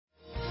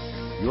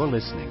You're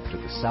listening to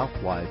the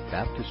Southwide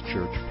Baptist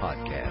Church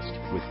podcast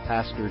with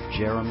Pastor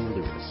Jeremy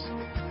Lewis.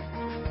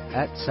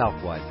 At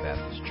Southwide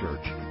Baptist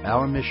Church,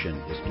 our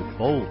mission is to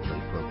boldly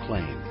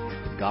proclaim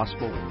the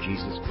gospel of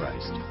Jesus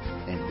Christ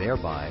and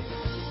thereby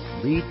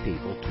lead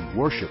people to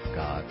worship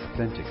God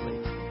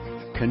authentically,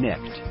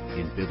 connect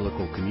in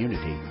biblical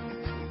community,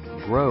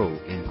 grow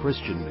in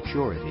Christian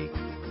maturity,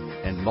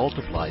 and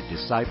multiply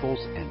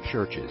disciples and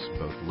churches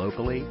both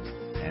locally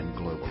and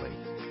globally.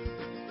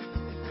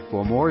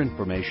 For more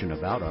information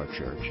about our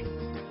church,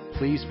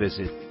 please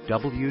visit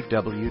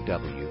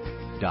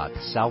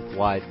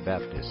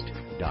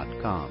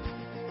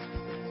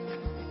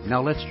www.southwidebaptist.com.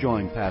 Now let's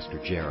join Pastor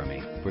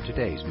Jeremy for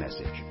today's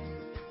message.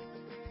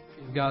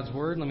 God's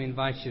Word, let me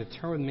invite you to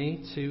turn with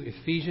me to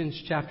Ephesians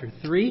chapter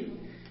 3.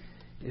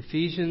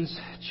 Ephesians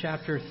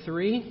chapter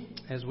 3,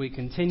 as we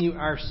continue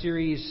our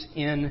series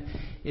in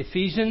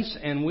Ephesians,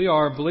 and we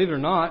are, believe it or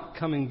not,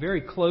 coming very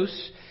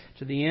close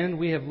to the end.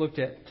 We have looked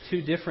at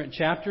two different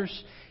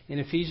chapters in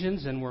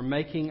Ephesians, and we're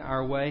making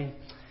our way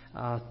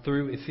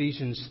through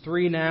Ephesians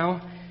 3 now,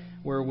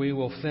 where we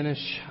will finish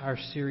our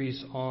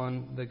series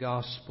on the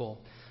gospel.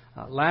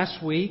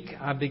 Last week,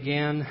 I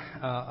began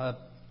a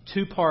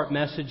two-part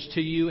message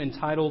to you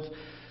entitled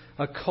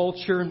A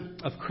Culture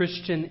of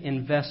Christian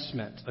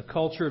Investment. A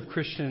Culture of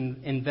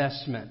Christian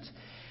Investment.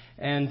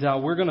 And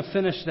we're going to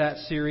finish that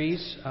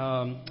series,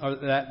 or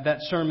that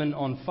sermon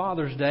on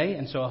Father's Day,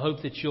 and so I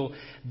hope that you'll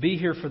be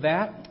here for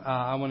that.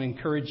 I want to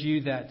encourage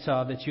you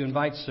that you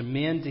invite some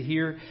men to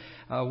hear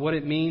what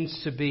it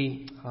means to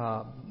be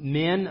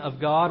men of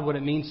God, what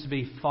it means to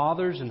be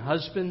fathers and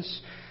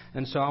husbands,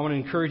 and so I want to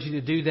encourage you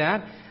to do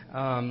that.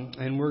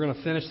 And we're going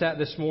to finish that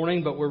this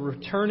morning, but we're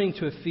returning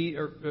to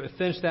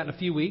finish that in a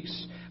few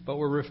weeks. But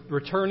we're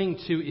returning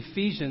to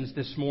Ephesians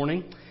this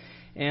morning.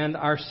 And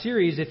our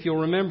series, if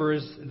you'll remember,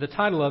 the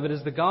title of it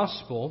is The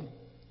Gospel,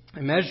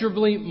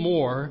 Immeasurably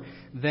More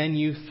Than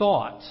You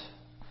Thought.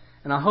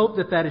 And I hope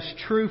that is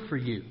true for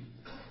you.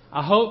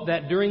 I hope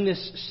that during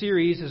this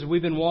series, as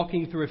we've been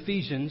walking through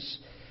Ephesians,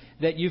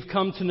 that you've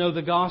come to know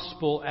the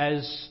gospel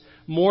as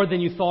more than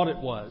you thought it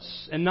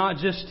was. And not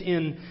just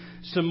in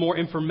some more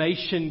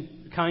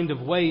information kind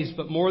of ways,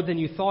 but more than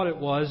you thought it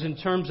was, in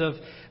terms of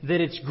that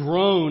it's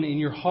grown in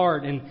your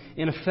heart and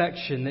in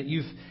affection, that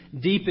you've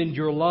deepened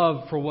your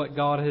love for what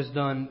God has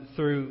done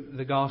through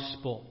the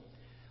gospel.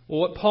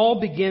 Well, what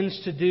Paul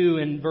begins to do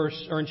in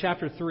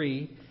chapter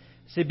 3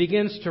 is he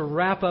begins to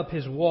wrap up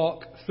his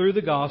walk through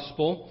the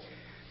gospel,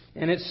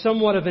 and it's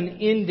somewhat of an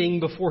ending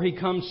before he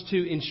comes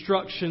to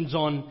instructions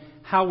on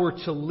how we're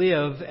to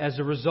live as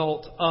a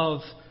result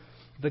of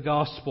the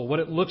gospel, what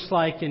it looks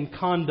like in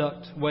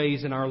conduct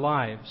ways in our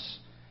lives.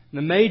 And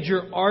the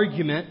major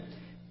argument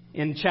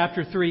in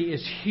chapter 3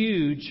 is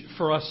huge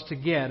for us to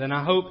get, and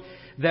I hope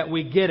that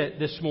we get it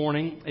this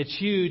morning. It's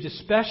huge,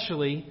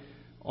 especially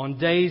on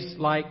days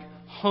like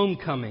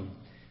homecoming.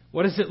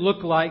 What does it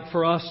look like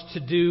for us to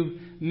do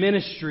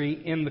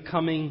ministry in the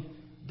coming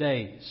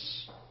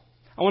days?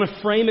 I want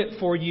to frame it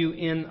for you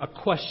in a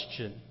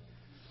question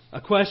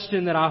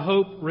that I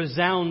hope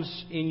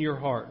resounds in your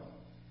heart.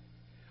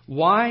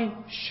 Why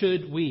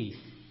should we,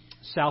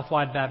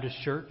 Southwide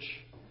Baptist Church,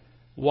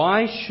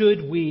 why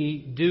should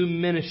we do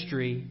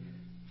ministry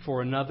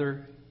for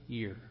another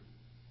year?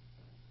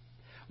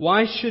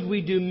 Why should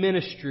we do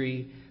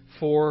ministry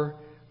for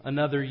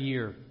another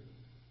year?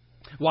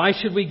 Why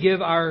should we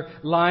give our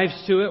lives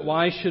to it?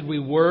 Why should we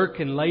work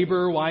and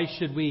labor? Why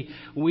should we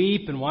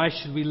weep? And why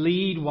should we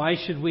lead? Why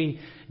should we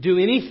do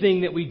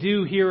anything that we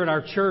do here at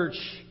our church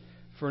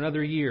for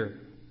another year?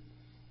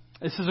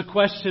 This is a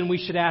question we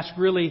should ask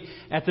really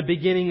at the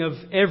beginning of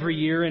every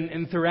year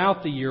and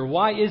throughout the year.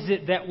 Why is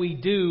it that we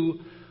do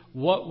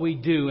what we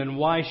do, and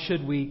why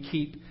should we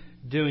keep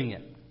doing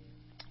it?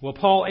 Well,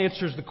 Paul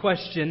answers the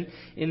question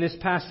in this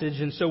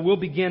passage, and so we'll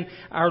begin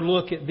our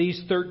look at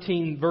these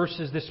 13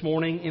 verses this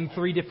morning in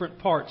three different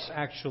parts,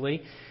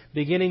 actually.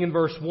 Beginning in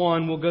verse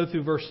 1, we'll go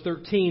through verse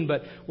 13,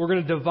 but we're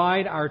going to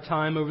divide our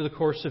time over the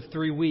course of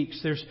 3 weeks.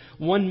 There's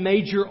one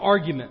major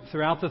argument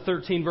throughout the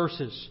 13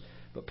 verses,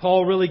 but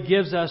Paul really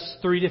gives us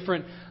three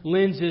different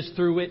lenses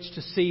through which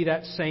to see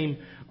that same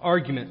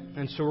argument.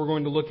 And so we're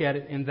going to look at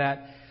it in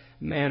that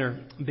manner,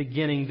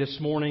 beginning this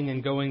morning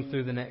and going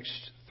through the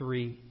next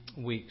 3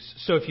 weeks.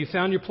 So if you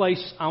found your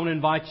place, I want to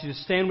invite you to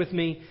stand with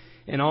me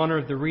in honor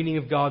of the reading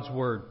of God's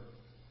Word.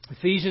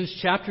 Ephesians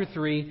chapter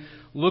 3,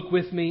 look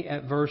with me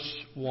at verse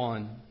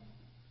 1.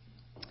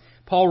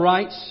 Paul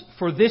writes,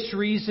 "For this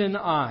reason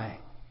I,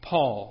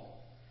 Paul,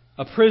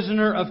 a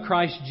prisoner of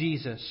Christ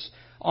Jesus,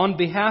 on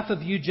behalf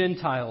of you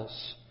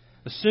Gentiles,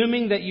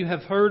 assuming that you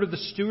have heard of the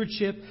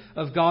stewardship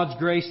of God's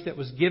grace that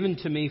was given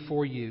to me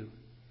for you,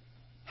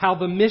 how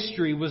the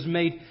mystery was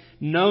made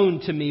known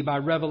to me by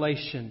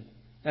revelation,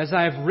 as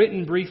I have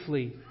written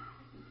briefly.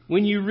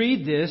 When you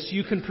read this,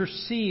 you can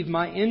perceive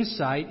my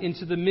insight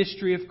into the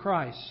mystery of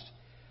Christ,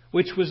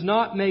 which was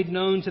not made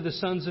known to the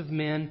sons of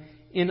men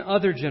in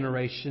other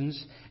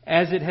generations,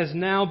 as it has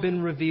now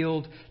been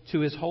revealed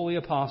to His holy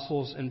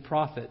apostles and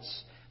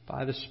prophets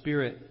by the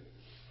Spirit.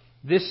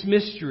 This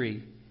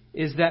mystery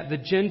is that the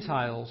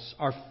Gentiles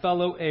are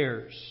fellow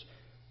heirs,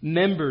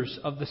 members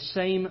of the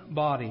same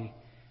body,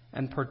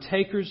 and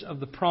partakers of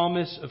the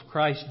promise of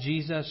Christ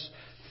Jesus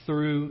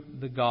through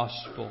the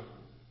gospel.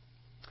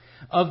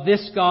 Of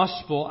this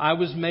gospel I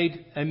was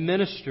made a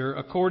minister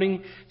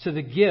according to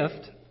the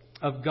gift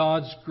of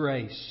God's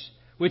grace,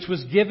 which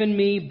was given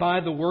me by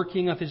the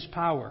working of His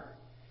power.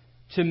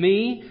 To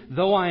me,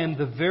 though I am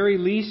the very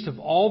least of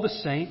all the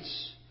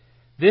saints,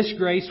 this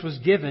grace was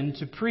given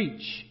to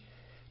preach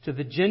to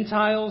the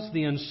Gentiles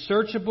the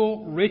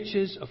unsearchable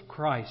riches of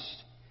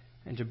Christ,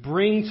 and to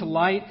bring to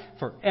light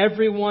for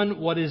everyone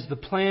what is the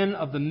plan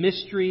of the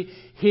mystery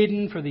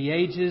hidden for the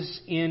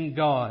ages in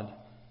God,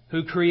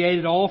 who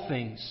created all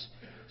things,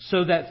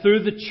 so that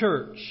through the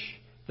church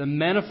the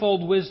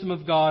manifold wisdom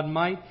of God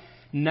might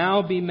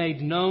now be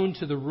made known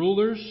to the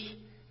rulers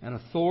and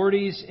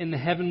authorities in the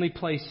heavenly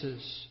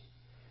places.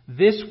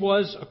 This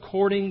was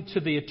according to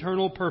the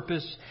eternal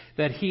purpose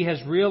that He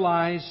has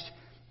realized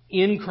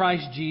in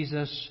Christ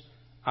Jesus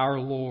our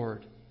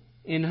Lord,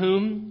 in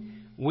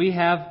whom we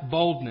have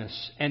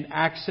boldness and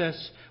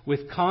access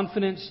with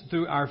confidence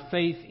through our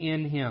faith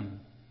in Him.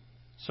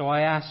 So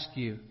I ask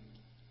you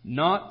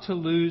not to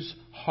lose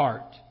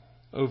heart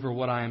over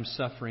what I am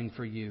suffering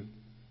for you,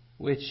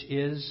 which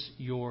is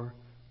your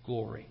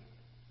glory.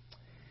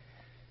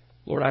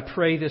 Lord, I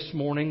pray this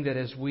morning that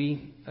as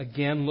we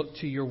again look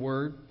to Your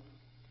Word,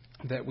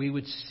 that we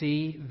would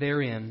see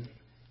therein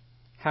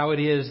how it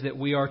is that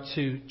we are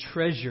to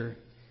treasure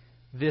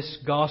this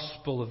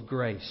gospel of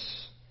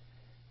grace.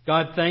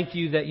 God, thank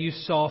You that You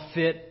saw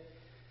fit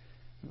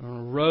on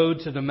a road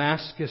to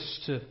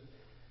Damascus to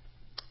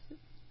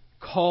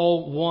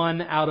call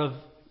one out of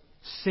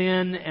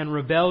sin and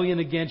rebellion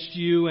against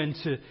You and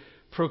to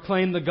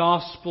proclaim the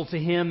gospel to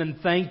him. And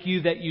thank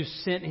You that You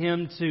sent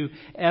him to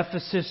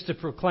Ephesus to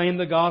proclaim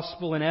the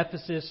gospel in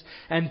Ephesus.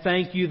 And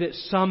thank You that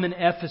some in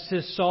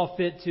Ephesus saw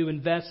fit to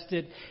invest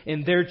it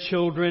in their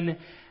children,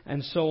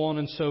 and so on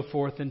and so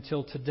forth,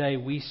 until today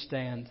we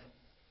stand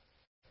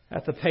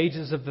at the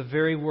pages of the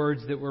very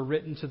words that were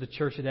written to the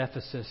church at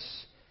Ephesus,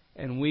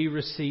 and we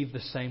receive the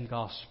same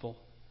gospel.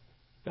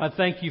 God,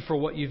 thank You for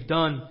what You've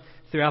done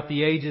throughout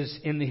the ages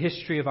in the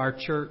history of our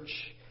church.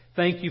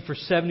 Thank You for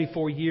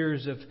 74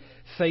 years of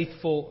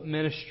faithful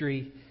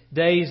ministry.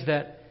 Days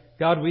that,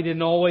 God, we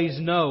didn't always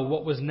know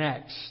what was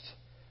next,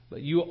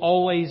 but You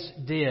always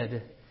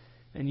did.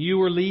 And You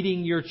were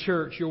leading Your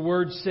church. Your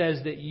Word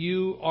says that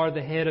You are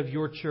the head of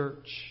Your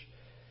church.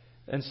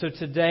 And so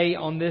today,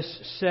 on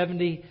this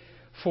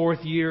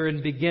 74th year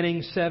and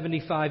beginning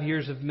 75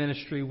 years of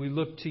ministry, we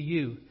look to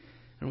You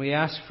and we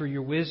ask for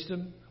Your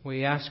wisdom.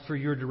 We ask for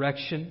Your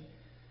direction.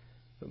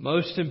 But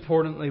most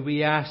importantly,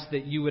 we ask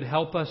that You would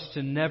help us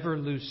to never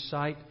lose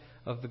sight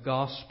of the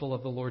gospel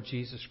of the Lord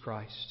Jesus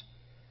Christ.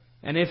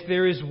 And if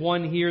there is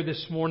one here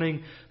this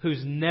morning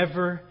who's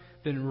never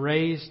been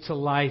raised to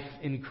life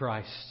in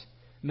Christ,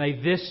 may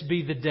this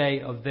be the day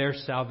of their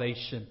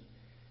salvation.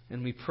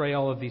 And we pray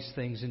all of these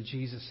things in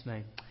Jesus'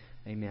 name.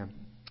 Amen.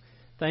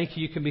 Thank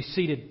you. You can be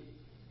seated.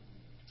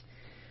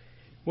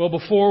 Well,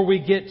 before we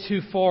get too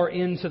far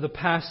into the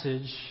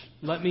passage,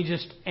 let me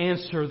just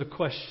answer the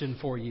question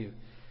for you.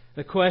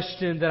 The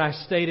question that I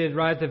stated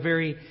right at the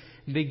very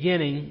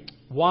beginning: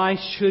 why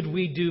should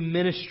we do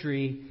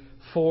ministry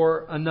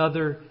for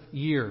another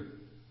year?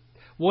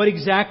 What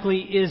exactly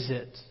is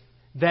it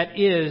that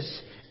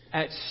is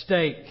at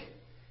stake?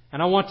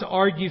 And I want to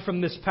argue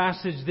from this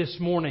passage this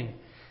morning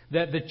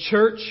that the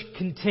church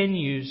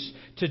continues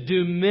to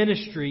do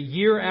ministry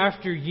year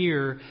after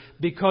year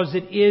because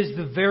it is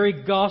the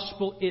very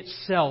gospel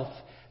itself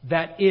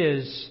that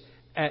is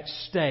at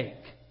stake.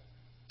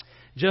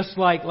 Just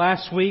like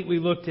last week we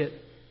looked at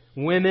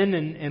women,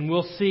 and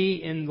we'll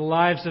see in the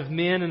lives of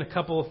men in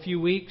a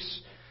few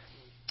weeks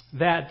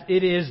that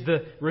it is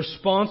the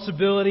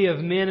responsibility of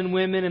men and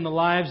women in the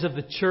lives of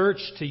the church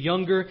to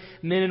younger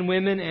men and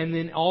women, and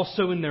then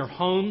also in their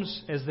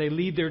homes as they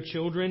lead their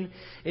children.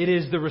 It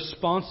is the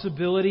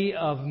responsibility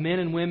of men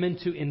and women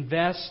to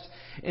invest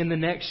in the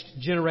next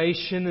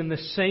generation. In the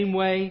same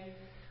way,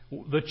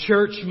 the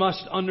church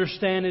must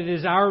understand it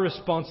is our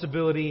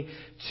responsibility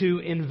to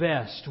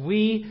invest.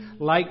 We,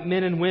 like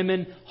men and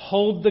women,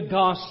 hold the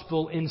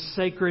gospel in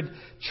sacred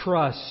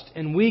trust.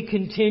 And we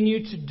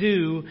continue to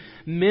do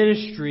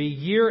ministry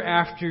year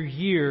after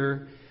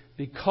year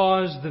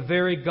because the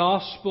very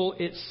gospel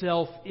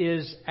itself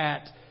is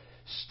at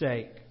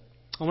stake.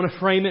 I want to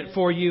frame it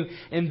for you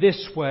in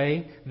this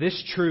way,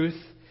 this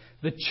truth.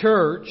 The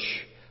church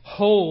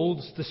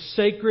holds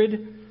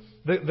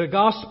the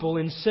gospel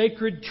in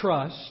sacred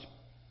trust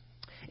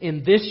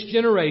in this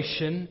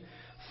generation,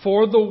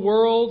 for the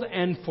world,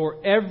 and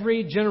for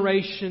every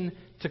generation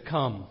to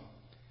come.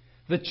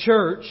 The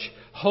church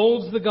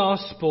holds the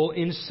gospel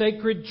in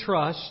sacred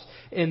trust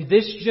in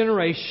this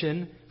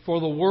generation,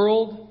 for the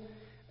world,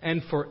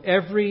 and for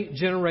every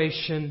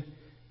generation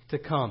to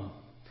come.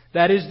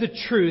 That is the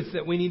truth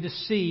that we need to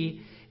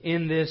see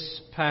in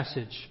this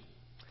passage.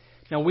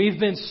 Now, we've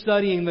been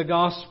studying the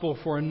Gospel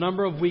for a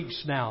number of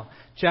weeks now.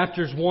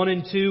 Chapters 1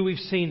 and 2, we've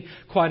seen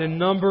quite a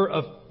number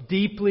of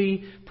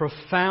deeply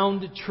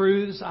profound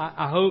truths.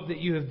 I hope that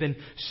you have been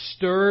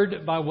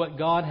stirred by what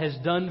God has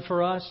done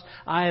for us.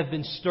 I have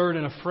been stirred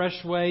in a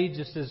fresh way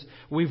just as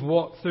we've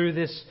walked through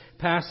this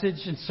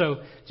passage. And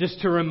so, just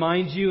to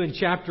remind you, in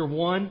chapter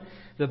 1,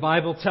 the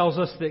Bible tells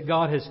us that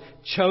God has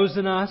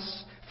chosen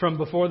us from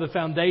before the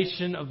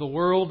foundation of the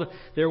world.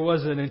 There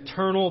was an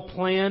eternal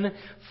plan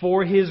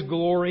for His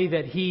glory,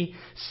 that He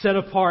set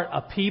apart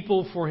a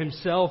people for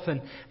Himself,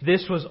 and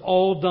this was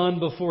all done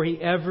before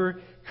He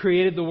ever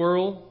created the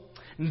world.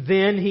 And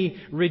then He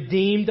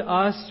redeemed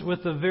us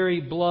with the very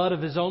blood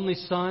of His only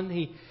Son.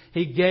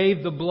 He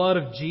gave the blood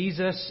of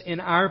Jesus in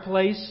our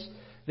place,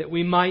 that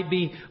we might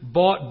be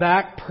bought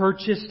back,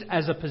 purchased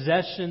as a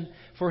possession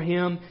for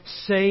Him,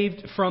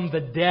 saved from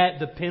the debt,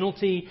 the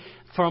penalty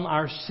from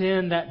our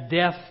sin, that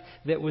death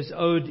that was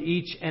owed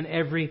each and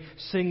every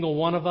single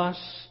one of us.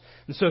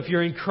 And so if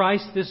you're in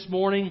Christ this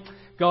morning,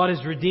 God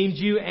has redeemed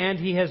you, and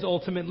He has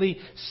ultimately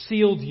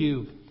sealed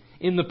you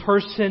in the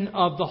person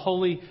of the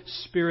Holy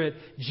Spirit.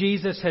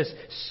 Jesus has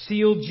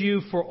sealed you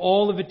for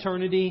all of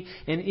eternity.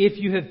 And if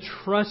you have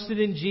trusted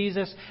in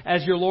Jesus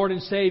as your Lord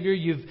and Savior,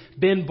 you've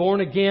been born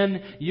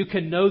again, you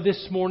can know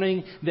this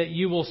morning that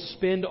you will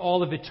spend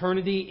all of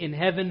eternity in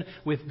heaven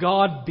with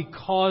God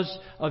because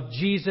of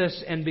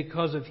Jesus and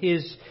because of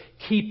His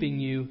keeping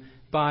you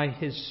by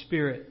His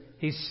Spirit.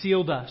 He's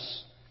sealed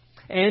us.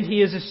 And He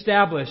has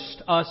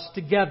established us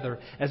together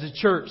as a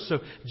church. So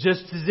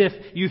just as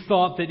if you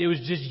thought that it was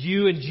just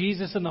you and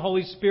Jesus and the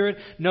Holy Spirit,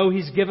 no,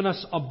 He's given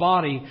us a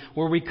body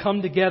where we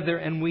come together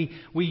and we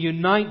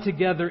unite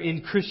together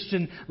in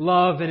Christian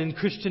love and in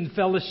Christian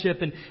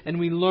fellowship, and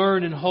we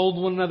learn and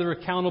hold one another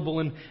accountable,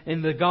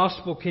 and the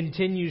gospel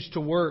continues to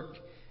work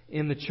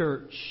in the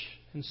church.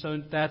 And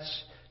so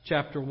that's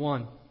chapter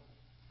 1.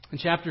 In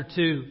chapter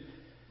 2,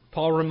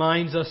 Paul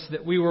reminds us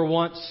that we were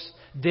once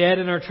dead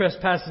in our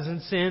trespasses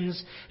and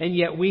sins, and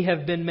yet we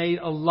have been made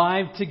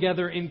alive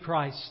together in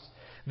Christ.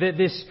 That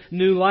this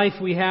new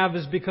life we have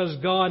is because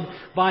God,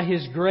 by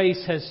His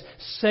grace, has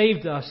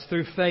saved us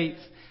through faith.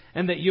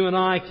 And that you and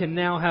I can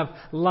now have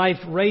life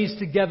raised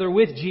together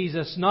with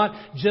Jesus, not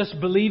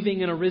just believing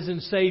in a risen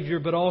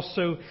Savior, but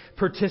also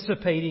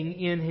participating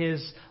in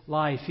His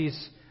life.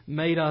 He's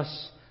made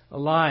us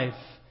alive,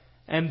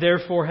 and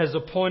therefore has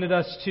appointed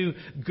us to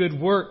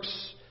good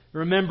works.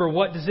 Remember,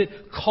 what does it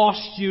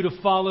cost you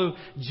to follow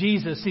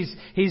Jesus?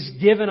 He's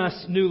given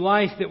us new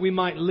life that we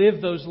might live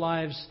those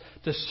lives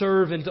to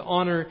serve and to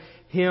honor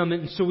Him.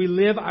 And so we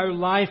live our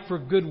life for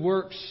good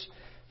works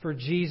for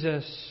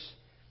Jesus.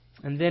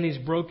 And then He's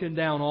broken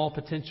down all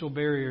potential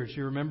barriers.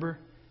 You remember?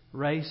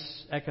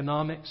 Race,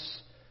 economics,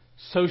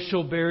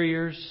 social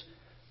barriers.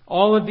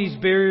 All of these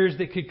barriers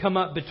that could come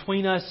up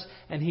between us,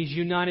 and He's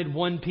united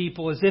one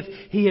people, as if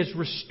He has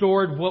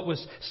restored what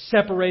was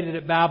separated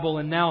at Babel,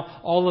 and now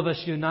all of us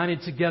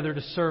united together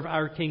to serve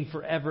our King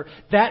forever.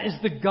 That is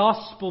the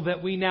gospel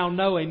that we now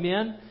know.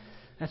 Amen?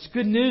 That's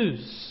good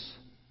news.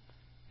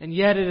 And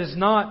yet it is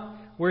not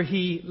where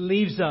He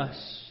leaves us.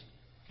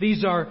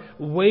 These are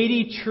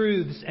weighty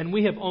truths, and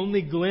we have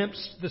only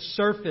glimpsed the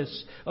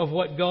surface of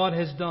what God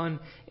has done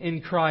in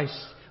Christ.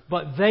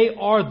 But they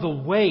are the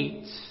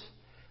weight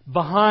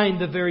behind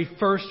the very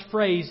first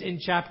phrase in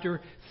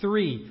chapter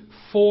 3.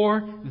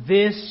 For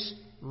this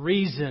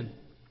reason.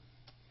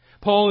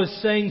 Paul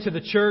is saying to the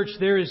church,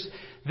 there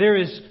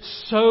is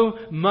so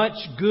much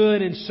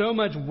good and so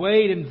much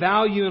weight and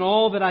value in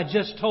all that I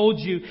just told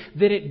you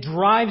that it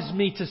drives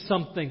me to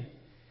something.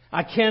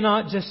 I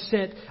cannot just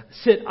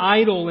sit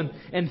idle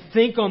and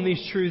think on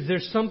these truths.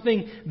 There's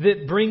something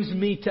that brings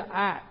me to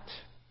act.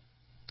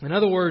 In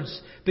other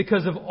words,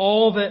 because of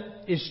all that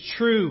is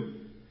true,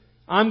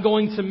 I'm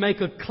going to make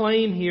a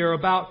claim here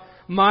about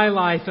my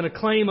life and a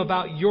claim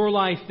about your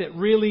life that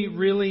really,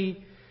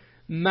 really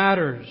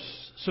matters.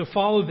 So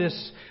follow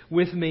this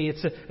with me.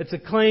 It's a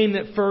claim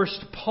that first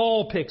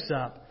Paul picks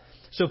up.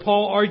 So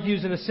Paul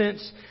argues in a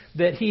sense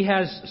that he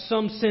has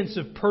some sense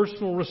of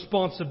personal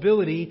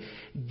responsibility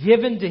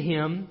given to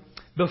him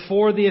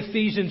before the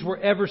Ephesians were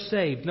ever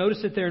saved.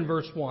 Notice it there in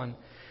verse 1.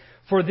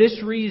 For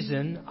this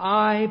reason,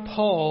 I,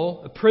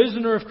 Paul, a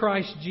prisoner of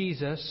Christ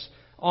Jesus,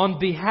 on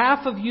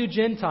behalf of you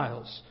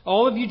Gentiles,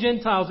 all of you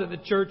Gentiles at the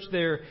church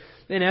there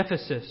in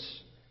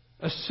Ephesus,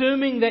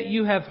 assuming that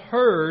you have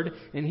heard,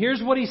 and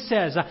here's what he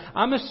says,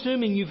 I'm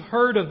assuming you've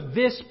heard of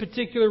this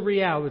particular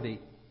reality,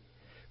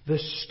 the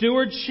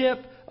stewardship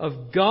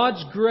of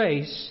God's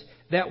grace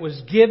that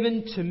was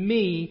given to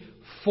me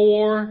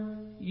for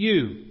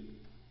you.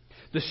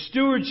 The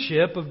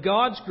stewardship of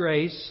God's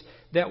grace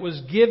that was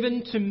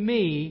given to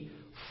me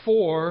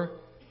for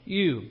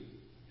you.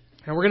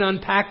 And we're going to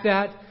unpack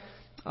that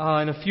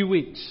in a few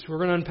weeks. We're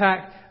going to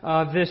unpack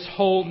this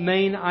whole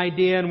main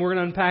idea, and we're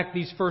going to unpack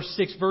these first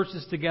 6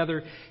 verses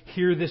together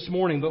here this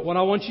morning. But what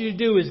I want you to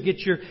do is get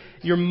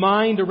your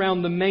mind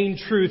around the main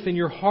truth and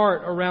your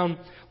heart around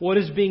what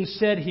is being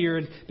said here.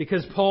 And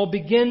because Paul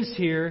begins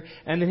here,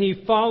 and then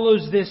he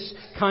follows this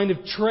kind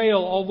of trail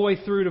all the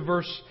way through to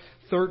verse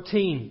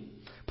 13.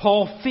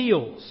 Paul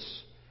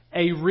feels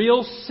a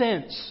real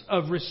sense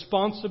of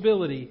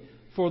responsibility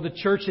for the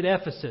church at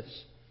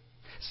Ephesus.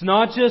 It's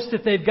not just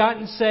that they've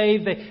gotten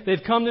saved,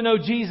 they've come to know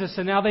Jesus,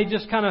 and now they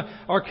just kind of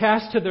are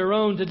cast to their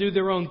own to do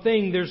their own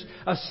thing. There's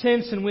a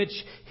sense in which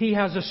he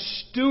has a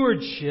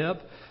stewardship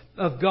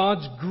of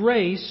God's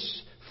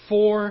grace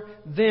for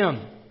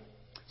them.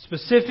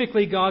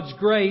 Specifically God's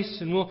grace,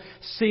 and we'll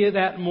see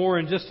that more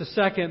in just a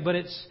second, but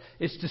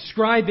it's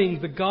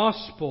describing the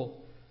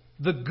gospel,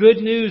 the good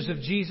news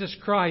of Jesus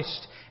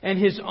Christ and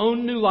His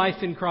own new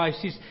life in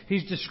Christ.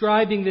 He's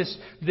describing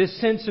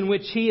this sense in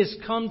which He has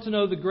come to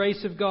know the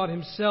grace of God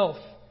Himself.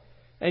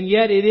 And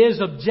yet it is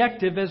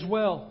objective as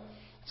well.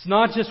 It's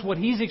not just what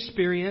He's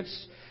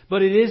experienced,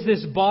 but it is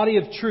this body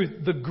of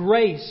truth, the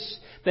grace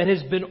that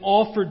has been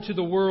offered to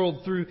the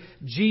world through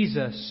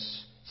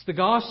Jesus. It's the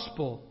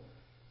gospel.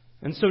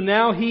 And so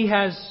now he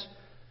has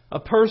a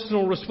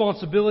personal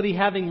responsibility,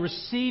 having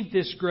received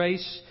this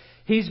grace.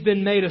 He's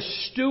been made a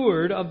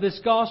steward of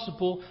this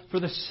gospel for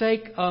the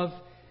sake of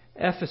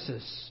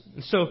Ephesus.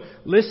 And so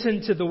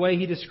listen to the way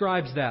he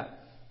describes that.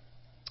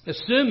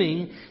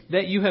 Assuming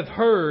that you have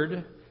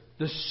heard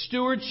the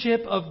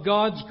stewardship of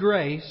God's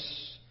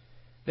grace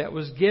that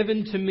was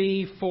given to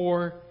me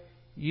for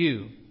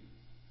you.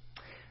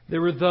 There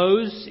were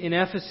those in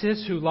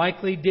Ephesus who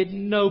likely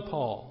didn't know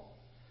Paul.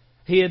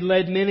 He had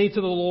led many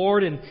to the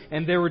Lord,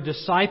 and there were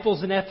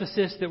disciples in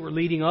Ephesus that were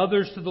leading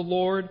others to the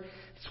Lord.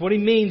 That's what he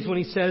means when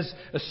he says,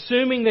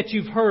 assuming that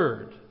you've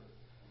heard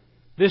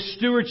this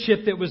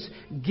stewardship that was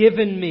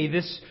given me,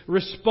 this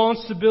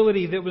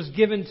responsibility that was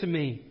given to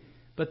me.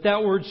 But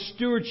that word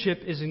stewardship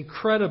is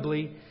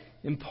incredibly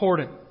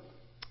important.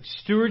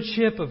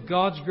 Stewardship of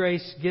God's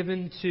grace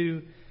given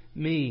to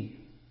me.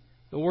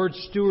 The word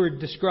steward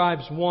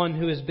describes one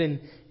who has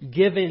been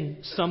given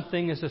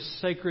something as a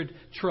sacred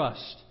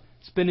trust.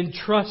 It's been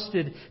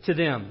entrusted to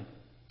them.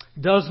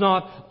 Does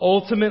not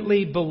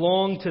ultimately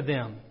belong to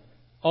them.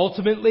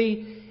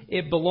 Ultimately,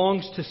 it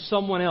belongs to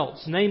someone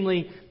else,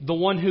 namely the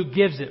one who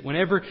gives it.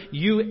 Whenever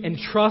you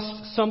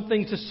entrust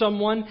something to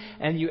someone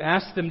and you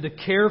ask them to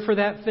care for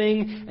that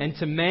thing and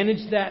to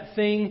manage that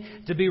thing,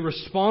 to be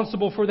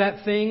responsible for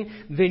that thing,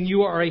 then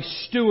you are a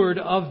steward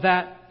of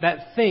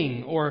that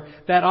thing or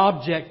that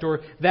object or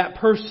that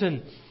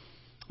person.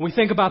 We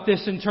think about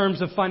this in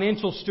terms of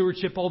financial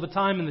stewardship all the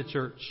time in the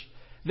church.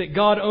 That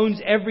God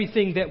owns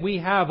everything that we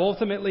have.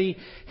 Ultimately,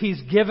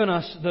 He's given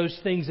us those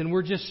things, and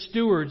we're just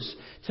stewards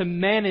to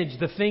manage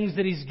the things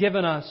that He's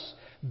given us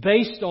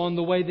based on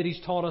the way that He's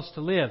taught us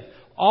to live.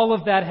 All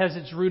of that has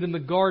its root in the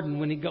garden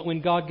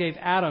when God gave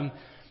Adam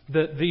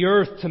the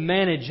earth to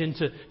manage and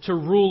to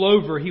rule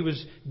over. He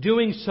was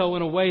doing so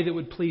in a way that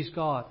would please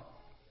God.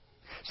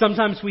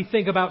 Sometimes we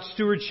think about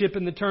stewardship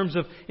in terms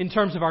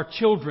of our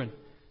children.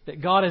 That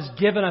God has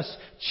given us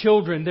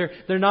children.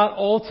 They're not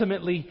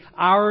ultimately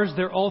ours,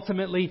 they're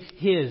ultimately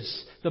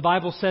His. The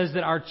Bible says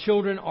that our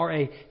children are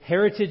a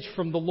heritage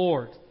from the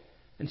Lord.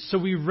 And so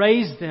we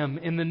raise them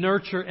in the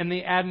nurture and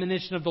the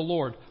admonition of the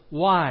Lord.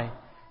 Why?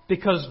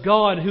 Because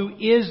God, who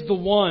is the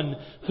one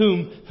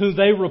who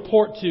they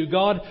report to,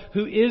 God,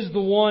 who is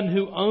the one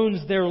who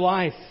owns their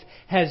life,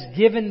 has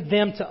given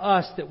them to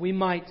us that we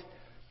might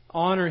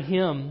honor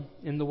Him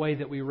in the way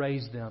that we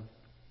raise them.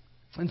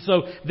 And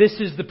so this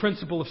is the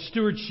principle of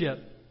stewardship.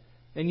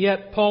 And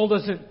yet Paul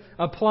doesn't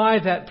apply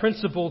that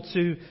principle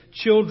to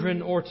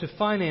children or to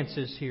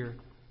finances here.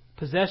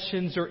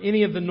 Possessions or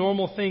any of the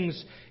normal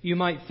things you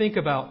might think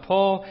about.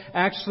 Paul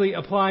actually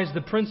applies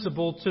the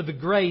principle to the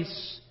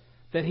grace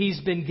that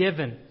he's been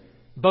given.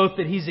 Both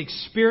that he's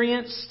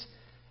experienced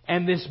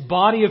and this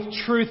body of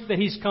truth that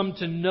he's come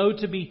to know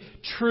to be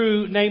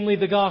true, namely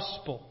the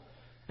gospel.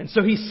 And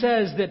so he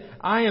says that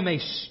I am a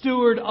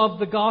steward of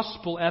the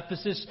gospel,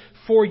 Ephesus,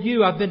 for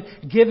you. I've been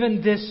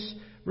given this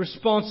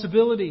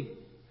responsibility.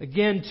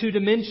 Again, two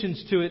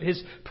dimensions to it.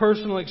 His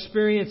personal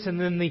experience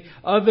and then the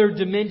other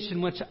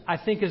dimension, which I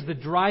think is the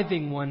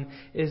driving one,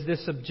 is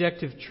this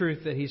objective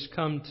truth that he's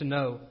come to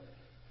know.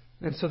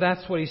 And so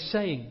that's what he's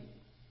saying.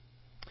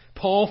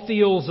 Paul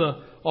feels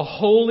a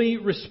holy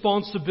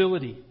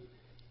responsibility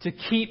to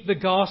keep the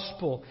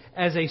gospel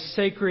as a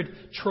sacred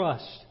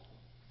trust.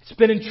 It's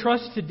been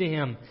entrusted to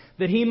him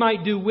that he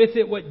might do with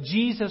it what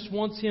Jesus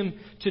wants him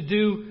to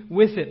do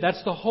with it.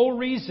 That's the whole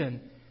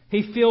reason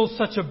he feels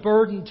such a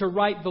burden to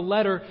write the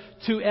letter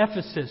to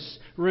Ephesus,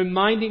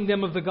 reminding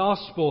them of the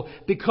gospel,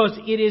 because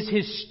it is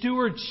his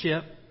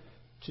stewardship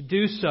to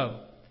do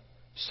so.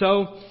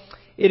 So,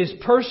 it is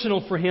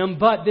personal for him,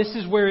 but this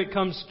is where it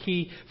comes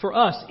key for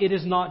us. It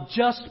is not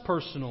just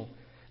personal.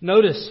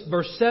 Notice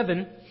verse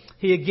 7.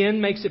 He again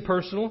makes it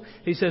personal.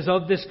 He says,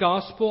 of this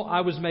gospel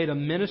I was made a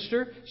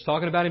minister. He's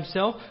talking about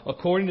himself.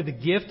 According to the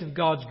gift of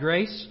God's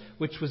grace,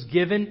 which was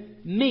given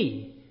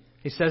me.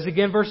 He says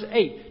again, verse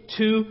 8,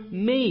 to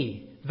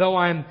me, though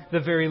I'm the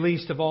very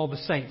least of all the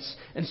saints.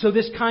 And so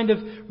this kind of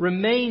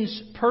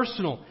remains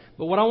personal.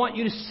 But what I want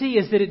you to see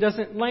is that it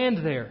doesn't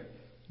land there.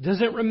 It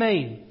doesn't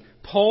remain.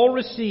 Paul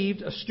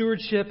received a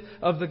stewardship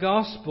of the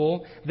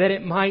gospel that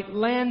it might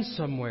land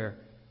somewhere.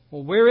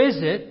 Well, where is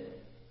it?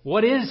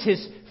 What is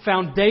his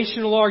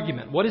foundational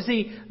argument? What is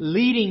he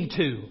leading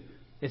to?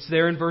 It's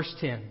there in verse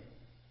 10.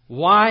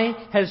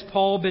 Why has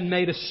Paul been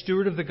made a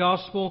steward of the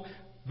gospel?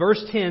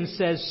 Verse 10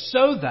 says,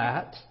 so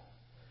that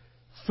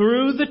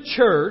through the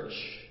church,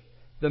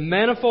 the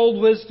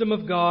manifold wisdom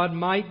of God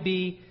might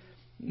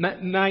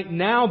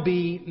now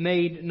be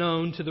made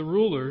known to the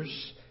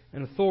rulers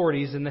and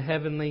authorities in the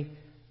heavenly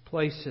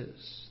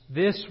places.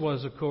 This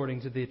was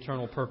according to the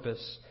eternal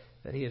purpose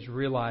that He has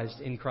realized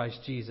in Christ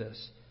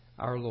Jesus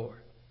our Lord.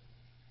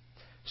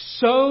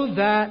 So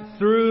that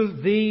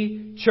through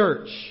the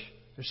church,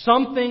 there's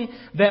something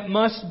that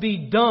must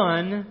be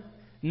done,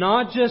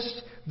 not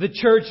just the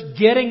church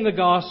getting the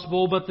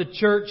gospel, but the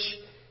church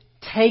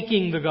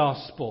taking the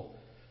gospel.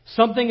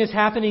 Something is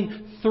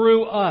happening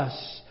through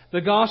us.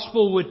 The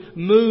gospel would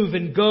move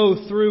and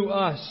go through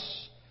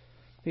us.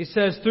 He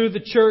says, through the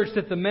church,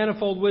 that the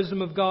manifold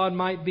wisdom of God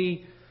might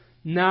be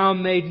now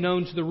made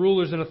known to the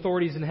rulers and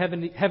authorities in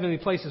heavenly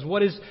places.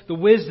 What is the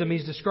wisdom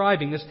he's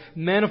describing? This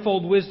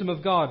manifold wisdom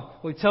of God.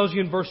 Well, he tells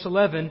you in verse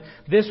 11,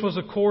 this was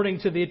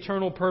according to the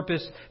eternal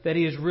purpose that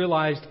He has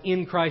realized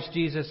in Christ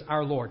Jesus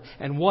our Lord.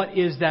 And what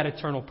is that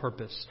eternal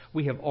purpose?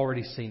 We have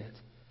already seen it.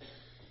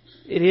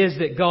 It is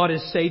that God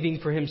is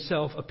saving for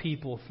Himself a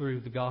people through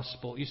the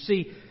gospel. You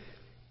see,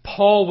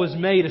 Paul was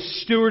made a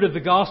steward of the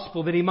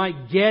gospel that he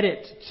might get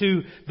it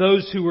to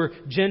those who were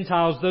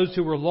Gentiles, those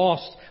who were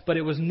lost. But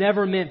it was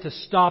never meant to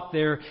stop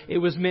there. It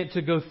was meant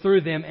to go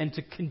through them and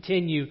to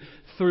continue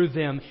through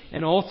them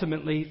and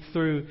ultimately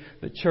through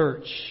the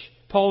church.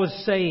 Paul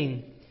is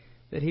saying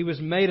that he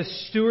was made a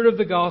steward of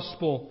the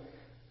gospel,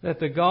 that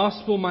the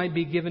gospel might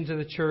be given to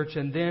the church,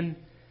 and then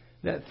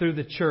that through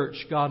the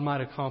church God might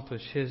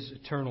accomplish His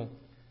eternal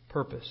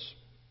purpose.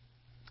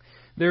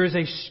 There is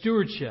a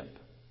stewardship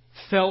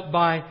felt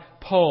by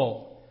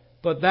Paul,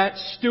 but that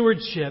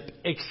stewardship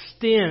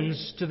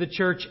extends to the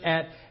church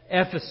at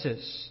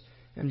Ephesus.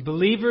 And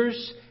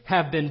believers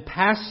have been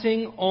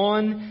passing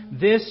on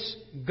this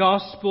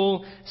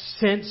gospel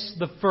since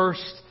the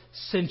first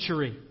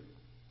century.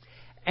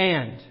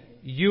 And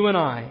you and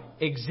I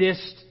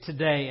exist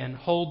today and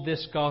hold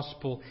this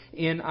gospel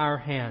in our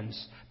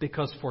hands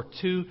because for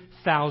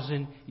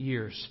 2,000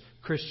 years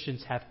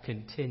Christians have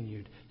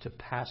continued to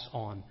pass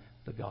on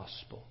the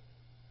gospel.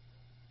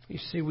 You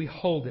see, we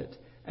hold it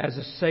as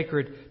a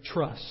sacred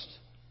trust.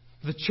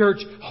 The church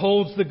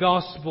holds the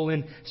gospel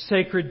in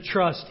sacred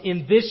trust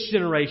in this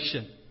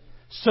generation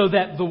so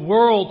that the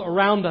world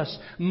around us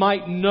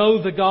might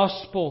know the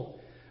gospel,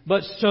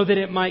 but so that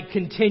it might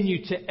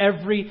continue to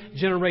every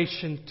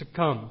generation to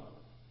come.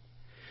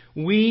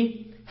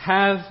 We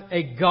have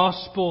a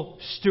gospel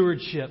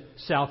stewardship,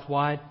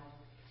 Southwide.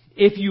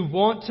 If you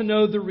want to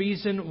know the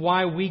reason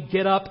why we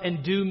get up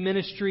and do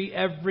ministry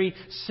every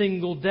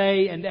single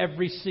day and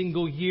every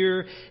single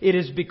year, it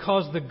is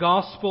because the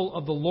gospel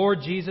of the Lord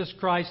Jesus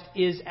Christ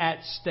is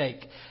at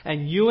stake.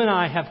 And you and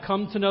I have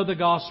come to know the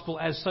gospel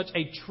as such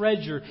a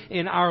treasure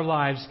in our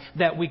lives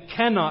that we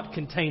cannot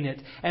contain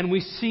it. And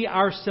we see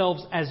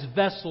ourselves as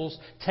vessels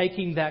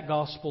taking that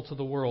gospel to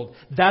the world.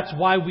 That's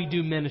why we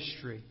do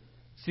ministry.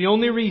 It's the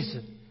only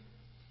reason.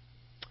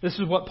 This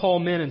is what Paul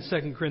meant in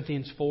 2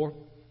 Corinthians 4.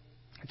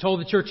 I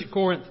told the church at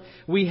Corinth,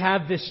 we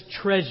have this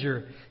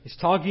treasure. He's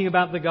talking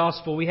about the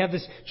gospel. We have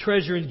this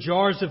treasure in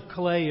jars of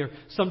clay, or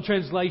some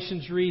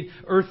translations read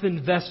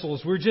earthen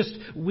vessels. We're just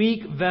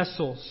weak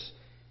vessels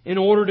in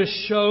order to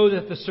show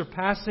that the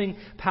surpassing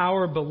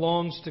power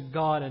belongs to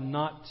God and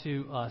not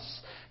to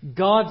us.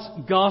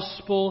 God's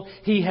gospel,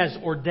 He has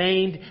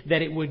ordained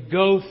that it would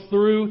go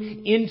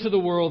through into the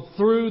world,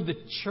 through the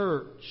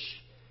church,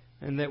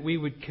 and that we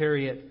would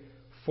carry it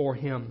for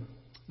Him.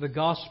 The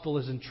gospel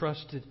is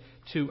entrusted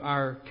to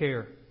our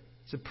care.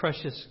 It's a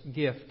precious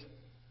gift.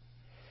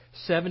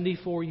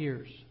 74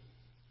 years.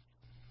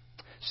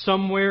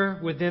 Somewhere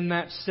within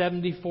that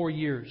 74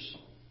 years,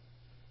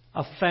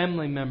 a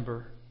family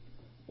member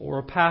or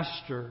a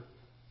pastor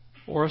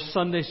or a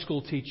Sunday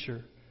school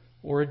teacher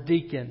or a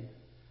deacon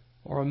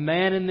or a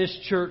man in this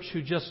church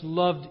who just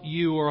loved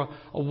you, or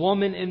a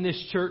woman in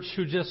this church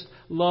who just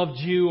loved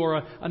you,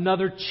 or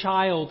another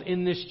child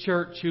in this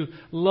church who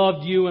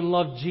loved you and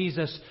loved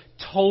Jesus,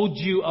 told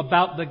you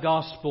about the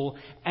gospel,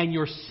 and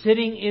you're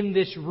sitting in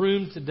this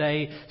room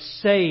today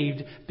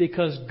saved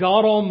because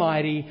God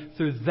Almighty,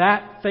 through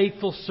that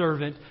faithful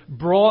servant,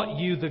 brought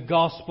you the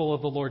gospel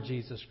of the Lord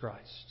Jesus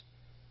Christ.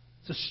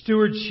 It's a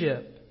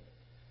stewardship.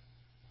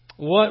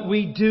 What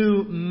we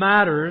do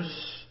matters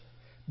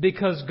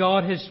because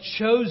God has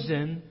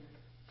chosen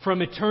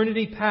from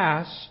eternity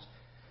past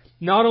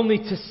not only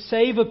to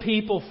save a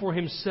people for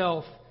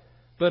Himself,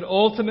 but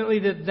ultimately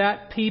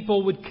that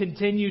people would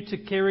continue to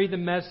carry the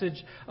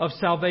message of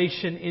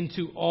salvation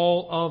into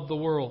all of the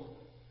world.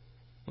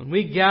 When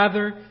we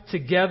gather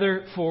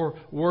together for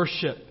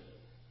worship,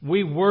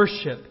 we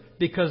worship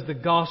because the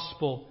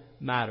gospel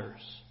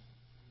matters.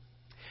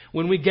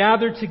 When we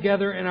gather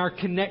together in our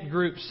connect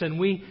groups and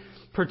we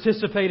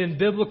participate in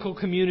biblical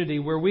community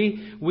where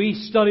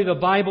we study the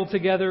Bible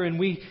together and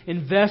we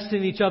invest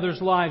in each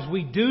other's lives,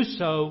 we do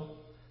so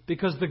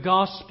because the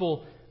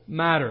gospel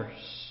matters.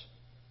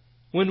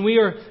 When we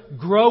are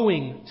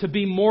growing to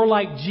be more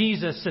like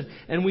Jesus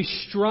and we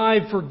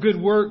strive for good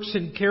works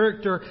and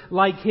character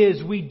like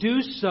His, we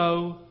do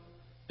so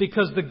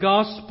because the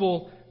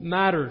gospel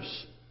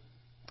matters.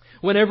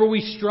 Whenever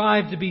we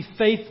strive to be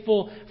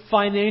faithful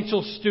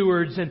financial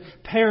stewards and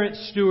parent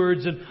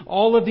stewards and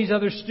all of these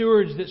other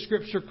stewards that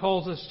Scripture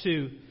calls us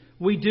to,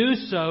 we do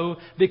so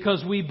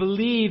because we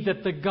believe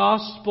that the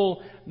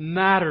gospel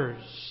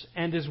matters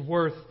and is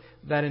worth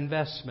that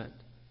investment.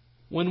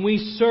 When we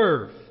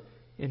serve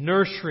in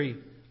nursery,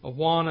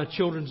 Awana,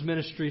 children's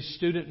ministry,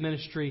 student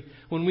ministry,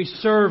 when we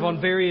serve on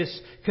various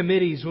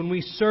committees, when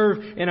we serve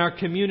in our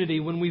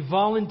community, when we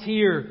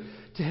volunteer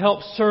to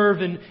help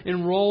serve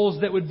in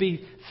roles that would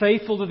be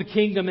faithful to the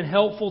kingdom and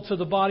helpful to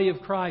the body of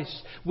Christ,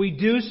 we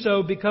do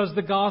so because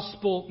the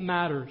gospel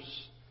matters.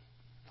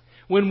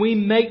 When we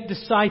make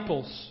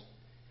disciples,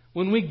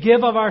 when we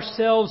give of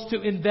ourselves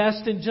to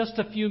invest in just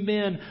a few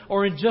men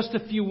or in just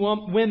a few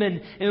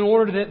women in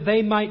order that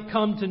they might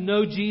come to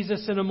know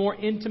Jesus in a more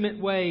intimate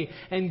way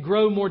and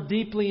grow more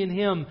deeply in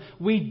Him,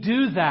 we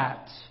do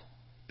that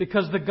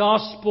because the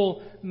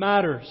gospel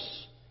matters.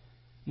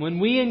 When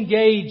we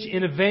engage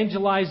in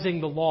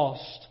evangelizing the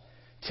lost,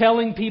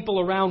 telling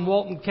people around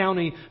Walton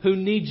County who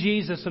need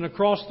Jesus and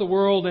across the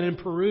world and in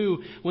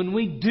Peru, when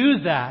we do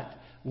that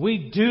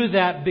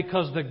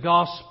because the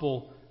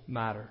gospel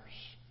matters.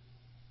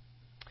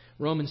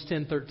 Romans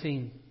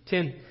 10:13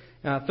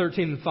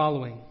 and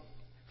following.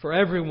 For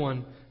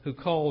everyone who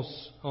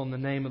calls on the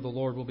name of the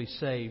Lord will be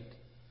saved.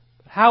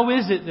 How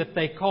is it that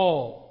they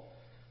call?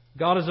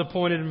 God has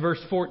appointed in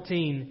verse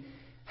 14,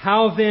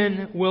 how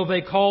then will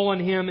they call on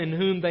Him in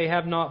whom they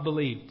have not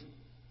believed?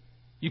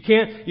 You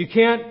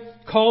can't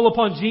call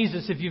upon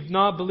Jesus if you've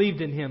not believed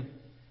in Him.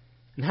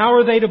 And how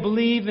are they to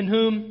believe in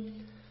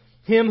Him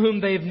whom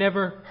they have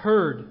never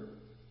heard?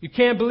 You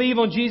can't believe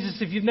on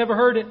Jesus if you've never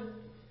heard it.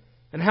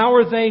 And how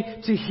are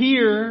they to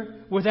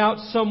hear without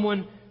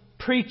someone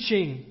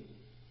preaching?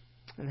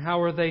 And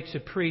how are they to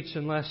preach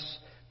unless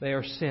they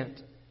are sent?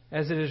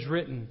 As it is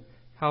written,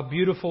 how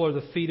beautiful are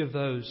the feet of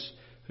those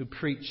who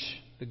preach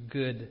the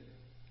good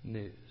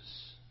news.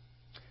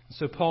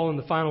 So Paul in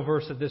the final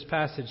verse of this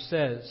passage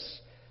says,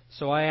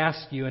 so I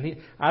ask you, and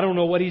I don't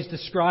know what he's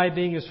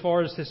describing as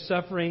far as his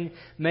suffering,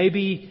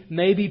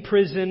 maybe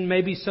prison,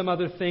 maybe some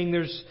other thing.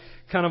 There's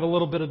kind of a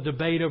little bit of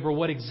debate over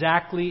what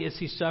exactly is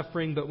he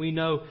suffering, but we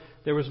know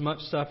there was much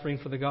suffering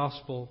for the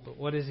gospel. But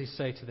what does he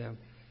say to them?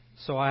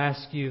 So I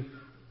ask you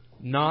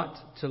not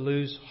to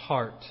lose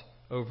heart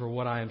over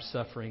what I am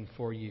suffering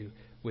for you,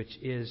 which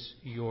is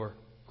your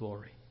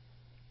glory.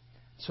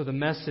 So the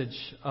message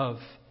of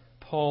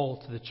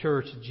Paul to the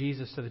church,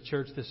 Jesus to the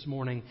church this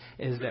morning,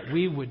 is that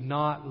we would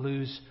not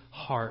lose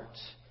heart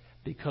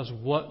because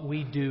what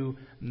we do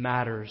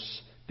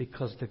matters,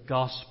 because the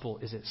gospel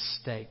is at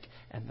stake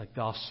and the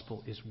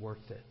gospel is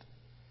worth it.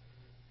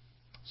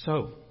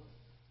 So,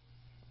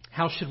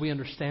 how should we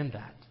understand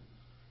that?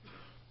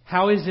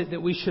 How is it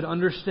that we should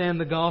understand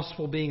the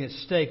gospel being at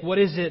stake? What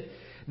is it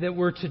that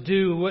we're to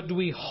do? What do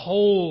we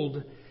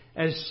hold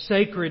as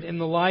sacred in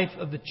the life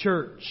of the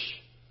church?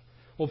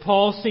 Well,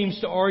 Paul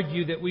seems to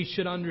argue that we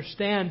should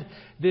understand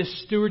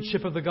this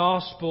stewardship of the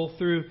gospel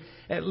through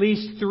at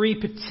least three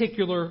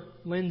particular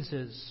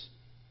lenses.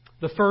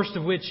 The first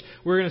of which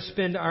we're going to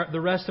spend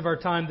the rest of our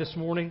time this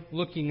morning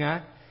looking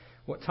at,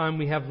 what time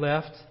we have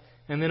left.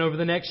 And then over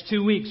the next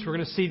 2 weeks, we're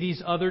going to see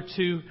these other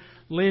two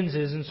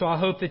lenses. And so I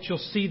hope that you'll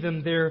see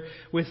them there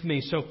with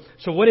me.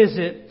 So what is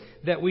it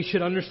that we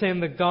should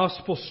understand the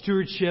gospel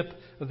stewardship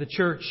of the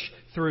church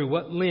through?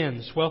 What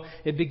lens? Well,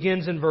 it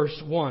begins in verse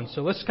 1.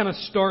 So let's kind of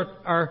start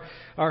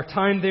our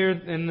time there,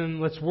 and then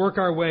let's work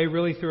our way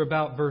really through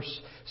about verse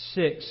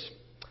 6.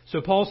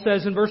 So Paul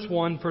says in verse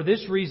 1, for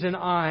this reason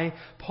I,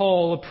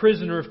 Paul, a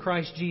prisoner of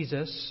Christ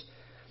Jesus,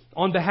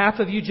 on behalf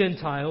of you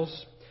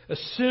Gentiles,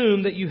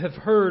 assume that you have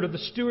heard of the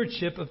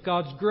stewardship of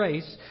God's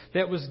grace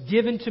that was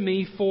given to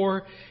me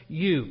for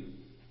you.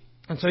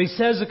 And so he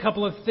says a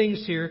couple of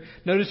things here.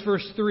 Notice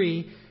verse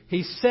 3.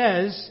 He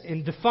says,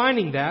 in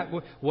defining that,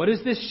 what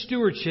is this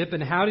stewardship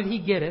and how did he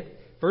get it?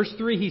 Verse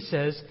 3 he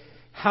says,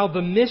 how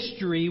the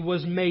mystery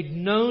was made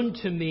known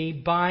to me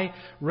by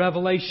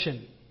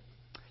revelation.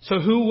 So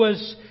who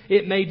was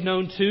it made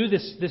known to?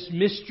 This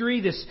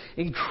mystery, this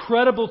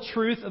incredible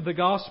truth of the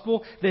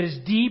gospel that is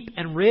deep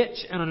and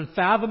rich and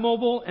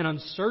unfathomable and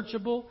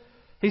unsearchable.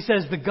 He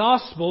says the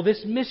gospel,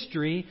 this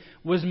mystery,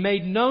 was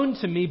made known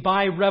to me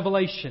by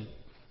revelation.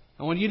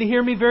 I want you to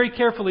hear me very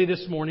carefully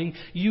this morning.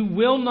 You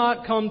will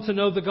not come to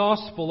know the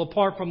gospel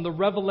apart from the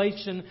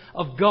revelation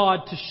of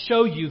God to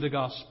show you the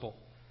gospel.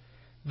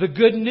 The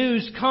good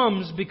news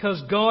comes because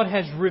God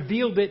has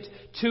revealed it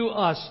to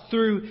us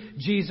through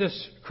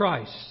Jesus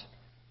Christ.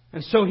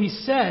 And so he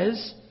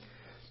says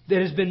that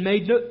it has been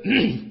made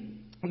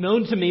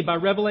known to me by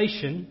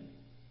revelation,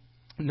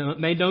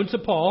 made known to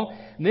Paul.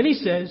 And then he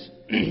says,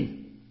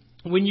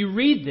 when you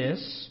read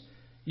this,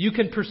 you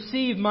can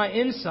perceive my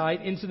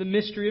insight into the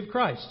mystery of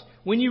Christ.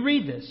 When you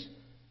read this,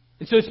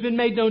 And so it's been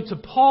made known to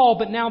Paul,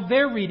 but now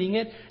they're reading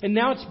it, and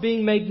now it's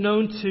being made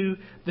known to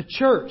the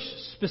church.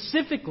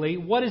 Specifically,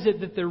 what is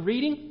it that they're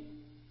reading?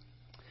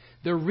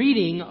 They're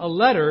reading a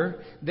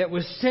letter that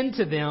was sent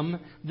to them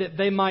that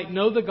they might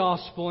know the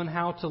gospel and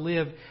how to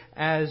live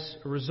as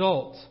a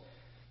result.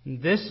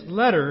 And this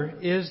letter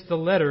is the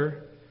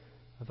letter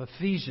of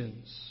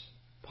Ephesians.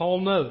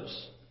 Paul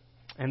knows,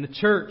 and the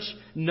church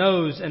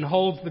knows and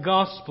holds the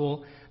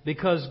gospel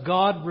because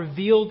God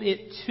revealed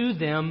it to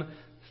them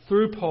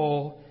through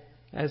Paul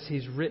as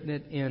he's written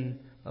it in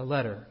a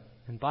letter.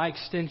 And by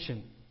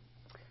extension,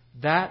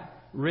 that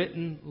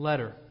written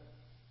letter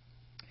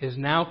is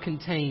now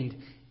contained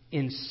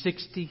in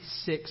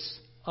 66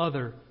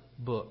 other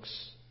books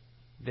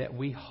that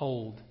we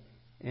hold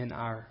in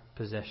our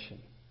possession.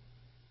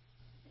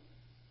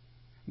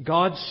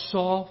 God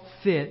saw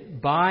fit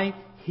by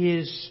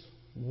His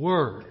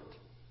Word,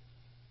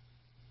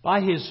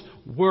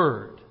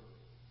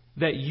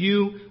 that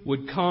you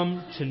would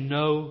come to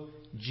know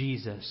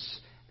Jesus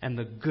and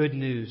the good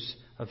news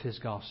of His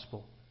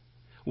gospel.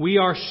 We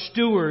are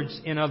stewards,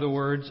 in other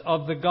words,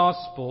 of the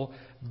gospel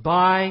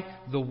by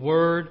the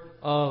Word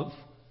of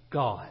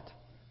God.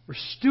 We're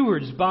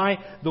stewards by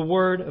the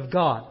Word of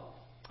God.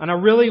 And I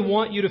really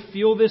want you to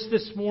feel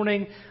this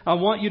morning. I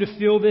want you to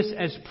feel this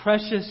as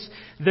precious.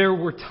 There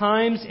were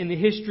times in the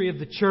history of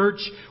the church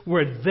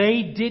where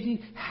they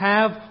didn't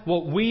have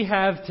what we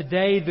have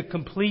today, the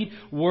complete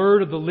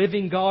Word of the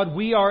living God.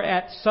 We are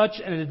at such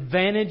an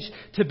advantage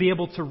to be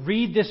able to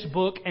read this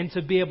book and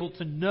to be able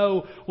to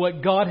know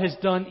what God has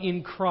done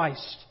in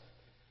Christ.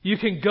 You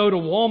can go to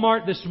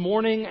Walmart this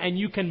morning and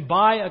you can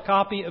buy a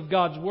copy of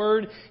God's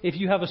Word. If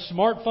you have a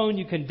smartphone,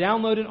 you can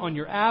download it on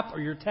your app or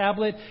your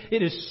tablet.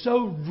 It is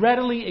so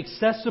readily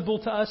accessible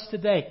to us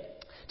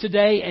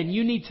today. And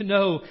you need to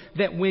know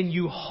that when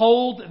you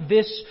hold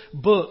this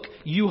book,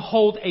 you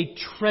hold a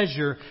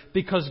treasure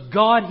because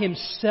God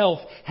Himself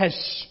has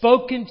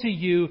spoken to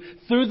you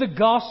through the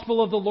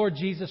gospel of the Lord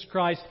Jesus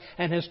Christ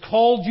and has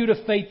called you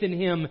to faith in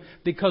Him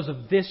because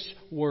of this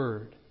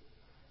Word.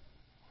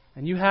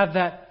 And you have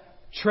that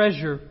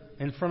treasure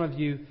in front of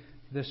you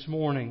this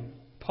morning.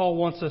 Paul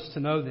wants us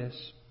to know this.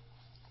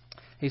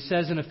 He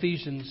says in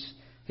Ephesians,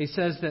 he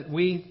says that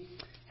we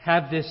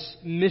have this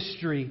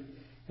mystery.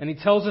 And he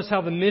tells us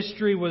how the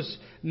mystery was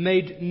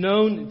made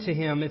known to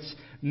him. It's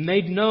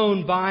made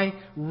known by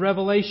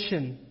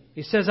revelation.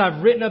 He says,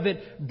 I've written of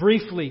it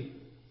briefly.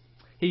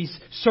 He's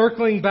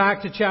circling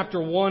back to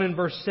chapter 1 and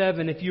verse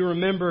 7. If you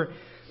remember,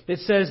 it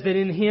says that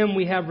in Him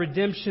we have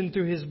redemption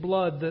through His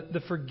blood,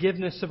 the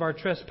forgiveness of our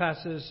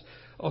trespasses,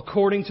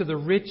 according to the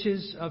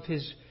riches of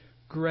His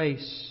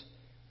grace,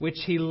 which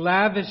He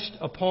lavished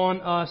upon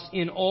us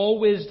in all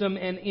wisdom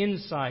and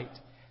insight,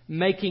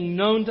 making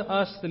known to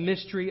us the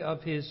mystery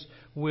of His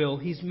will.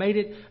 He's made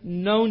it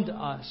known to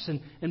us.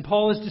 And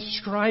Paul is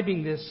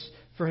describing this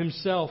for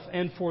himself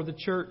and for the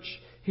church.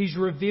 He's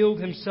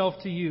revealed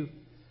Himself to you.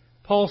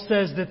 Paul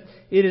says that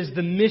it is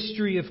the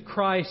mystery of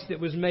Christ that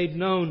was made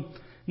known,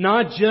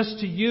 not just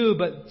to you,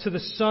 but to the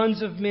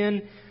sons of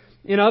men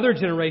in other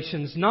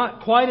generations,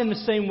 not quite in the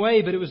same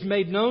way, but it was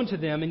made known to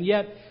them. And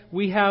yet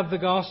we have the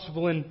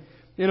gospel in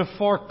a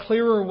far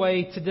clearer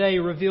way today,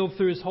 revealed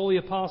through His holy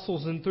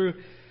apostles and through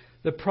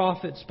the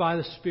prophets by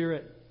the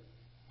Spirit.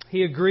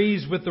 He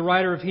agrees with the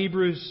writer of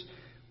Hebrews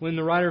when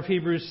the writer of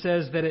Hebrews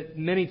says that at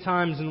many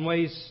times in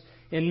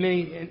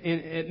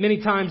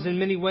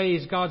many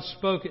ways God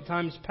spoke at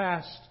times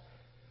past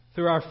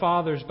through our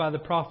fathers by the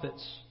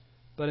prophets,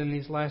 but in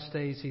these last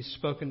days He's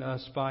spoken to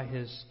us by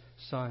His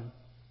Son.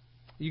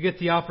 You get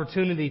the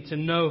opportunity to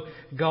know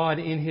God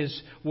in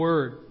His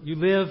Word.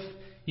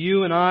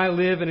 You and I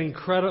live an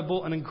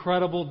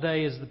incredible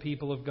day as the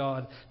people of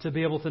God to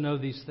be able to know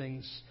these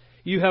things.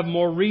 You have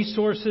more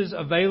resources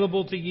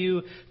available to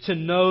you to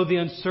know the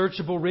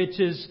unsearchable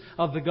riches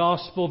of the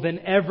gospel than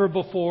ever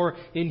before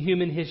in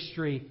human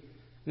history.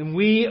 And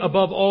we,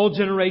 above all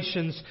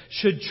generations,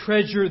 should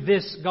treasure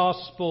this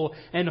gospel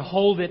and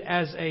hold it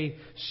as a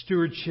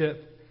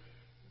stewardship.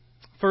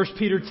 1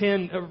 Peter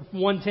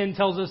 1:10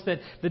 tells us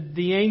that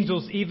the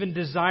angels even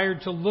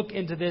desired to look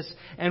into this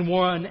and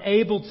were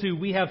unable to.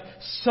 We have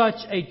such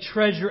a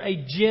treasure,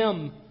 a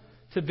gem,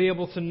 to be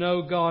able to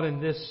know God in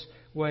this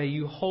way.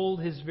 You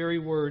hold His very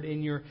word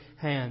in your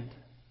hand.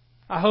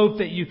 I hope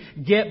that you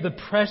get the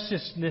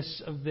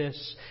preciousness of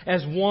this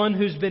as one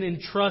who's been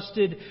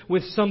entrusted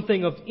with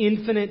something of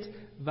infinite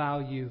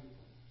value,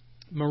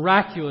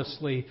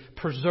 miraculously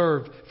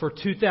preserved for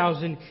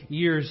 2,000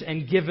 years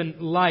and given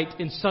light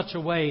in such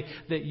a way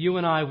that you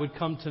and I would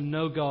come to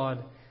know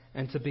God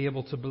and to be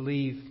able to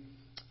believe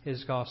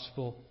His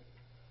gospel.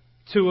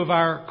 Two of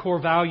our core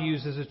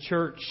values as a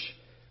church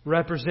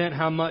represent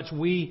how much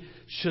we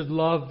should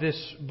love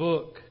this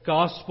book.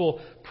 Gospel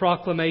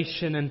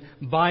proclamation and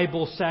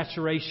Bible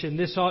saturation.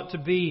 This ought to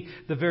be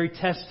the very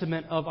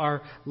testament of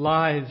our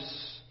lives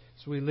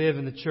as we live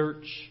in the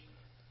church.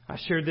 I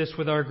shared this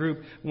with our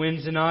group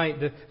Wednesday night.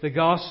 The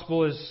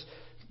gospel is,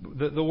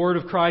 the word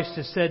of Christ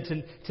is said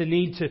to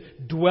need to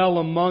dwell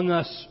among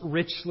us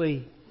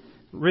richly.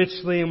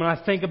 richly. And when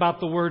I think about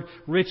the word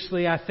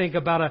richly, I think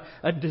about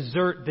a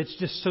dessert that's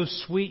just so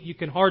sweet you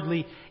can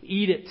hardly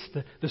eat it.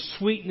 The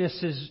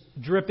sweetness is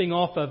dripping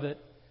off of it.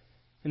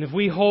 And if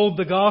we hold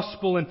the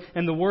gospel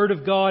and the Word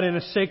of God in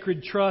a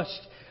sacred trust,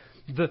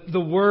 the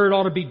Word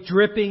ought to be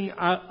dripping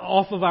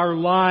off of our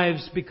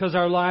lives because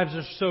our lives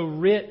are so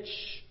rich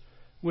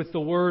with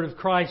the Word of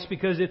Christ,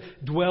 because it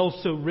dwells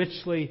so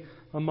richly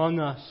among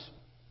us.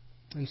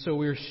 And so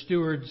we are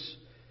stewards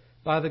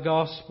of the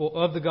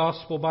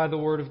gospel by the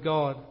Word of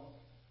God.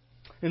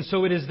 And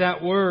so it is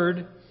that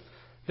Word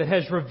that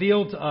has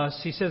revealed to us.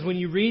 He says, when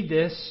you read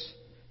this,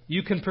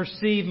 you can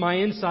perceive my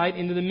insight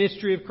into the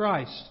mystery of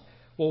Christ.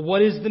 Well,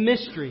 what is the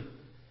mystery?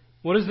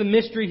 What is the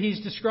mystery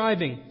He's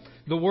describing?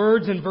 The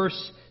words in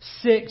verse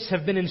 6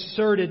 have been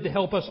inserted to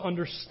help us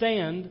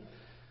understand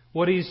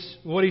what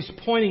He's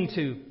pointing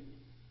to.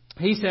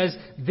 He says,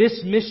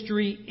 this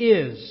mystery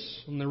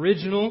is. In the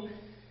original,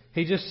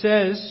 he just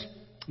says,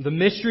 the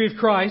mystery of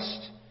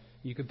Christ.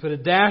 You could put a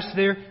dash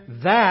there.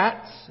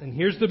 That, and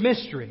here's the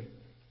mystery,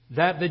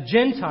 that the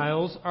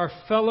Gentiles are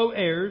fellow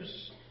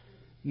heirs,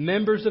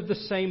 members of the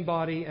same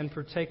body, and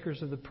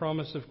partakers of the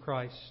promise of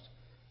Christ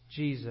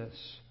Jesus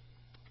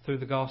through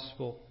the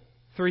gospel.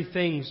 3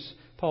 things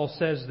Paul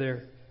says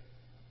there.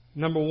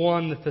 Number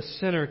 1, that the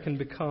sinner can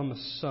become a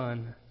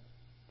son.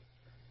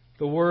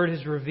 The Word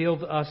has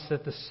revealed to us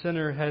that the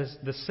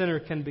sinner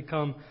can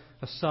become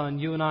a son.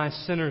 You and I,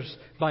 sinners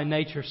by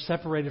nature,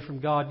 separated from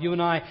God. You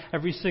and I,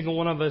 every single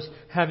one of us,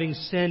 having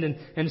sinned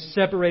and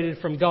separated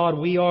from God,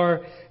 we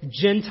are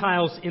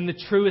Gentiles in the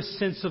truest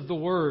sense of the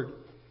word.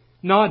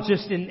 Not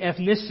just in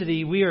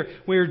ethnicity. We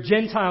are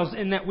Gentiles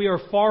in that we are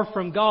far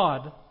from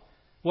God.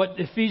 What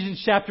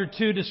Ephesians chapter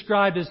 2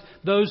 described as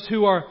those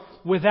who are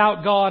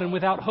without God and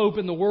without hope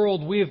in the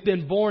world. We have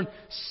been born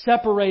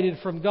separated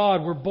from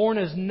God. We're born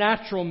as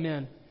natural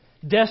men,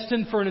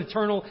 destined for an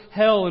eternal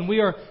hell. And we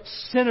are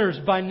sinners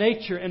by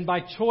nature and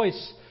by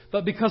choice.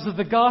 But because of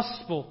the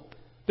gospel,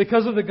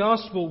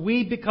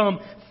 we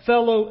become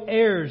fellow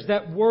heirs.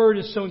 That word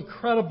is so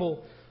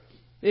incredible.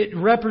 It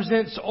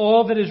represents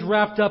all that is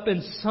wrapped up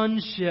in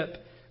sonship.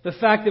 The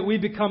fact that we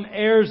become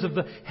heirs of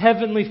the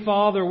Heavenly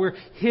Father. We're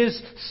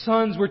His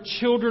sons. We're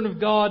children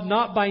of God,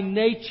 not by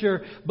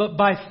nature, but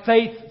by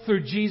faith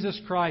through Jesus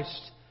Christ.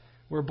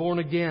 We're born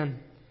again.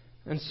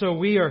 And so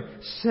we are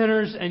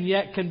sinners and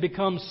yet can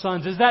become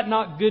sons. Is that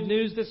not good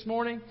news this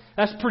morning?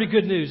 That's pretty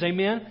good news.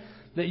 Amen?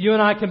 That you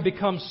and I can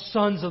become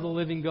sons of the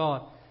living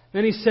God.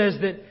 Then he says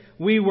that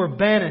we were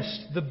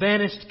banished. The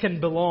banished can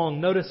belong.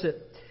 Notice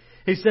it.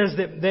 He says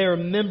that they are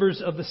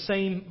members of the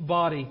same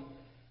body.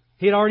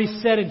 He had already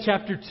said in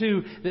chapter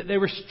 2 that they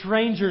were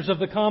strangers of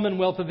the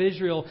commonwealth of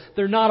Israel.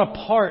 They're not a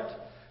part.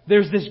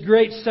 There's this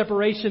great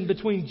separation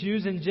between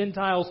Jews and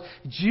Gentiles.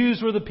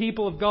 Jews were the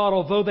people of God,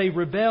 although they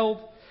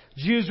rebelled.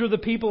 Jews were the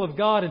people of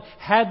God and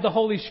had the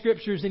Holy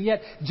Scriptures, and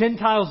yet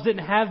Gentiles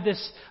didn't have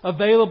this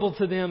available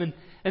to them,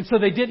 and so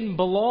they didn't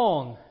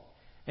belong.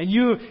 And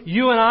you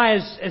and I,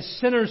 as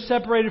sinners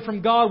separated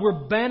from God, were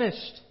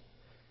banished.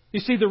 You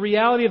see, the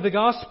reality of the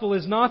gospel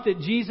is not that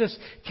Jesus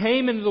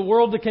came into the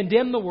world to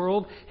condemn the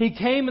world. He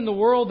came in the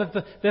world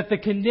that the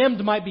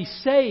condemned might be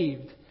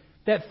saved.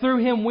 That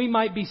through Him we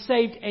might be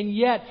saved. And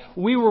yet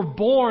we were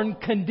born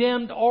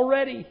condemned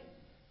already.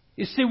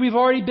 You see, we've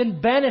already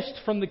been banished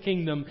from the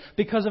kingdom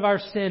because of our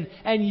sin.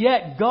 And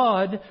yet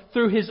God,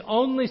 through His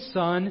only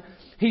Son,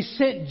 He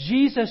sent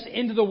Jesus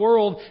into the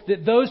world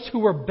that those who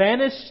were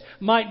banished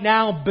might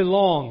now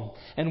belong.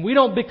 And we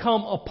don't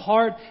become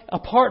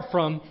apart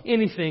from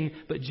anything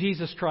but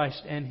Jesus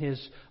Christ and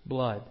His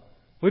blood.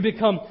 We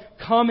become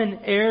common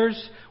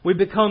heirs. We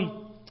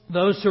become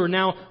those who are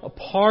now a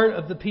part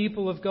of the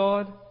people of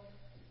God.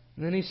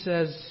 And then he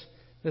says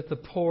that the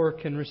poor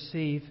can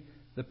receive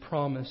the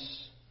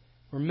promise.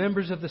 We're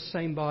members of the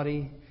same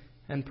body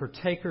and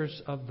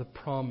partakers of the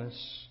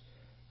promise.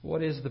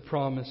 What is the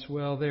promise?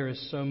 Well, there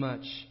is so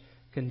much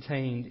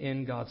contained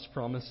in God's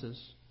promises.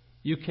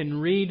 You can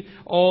read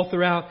all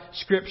throughout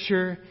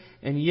Scripture,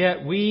 and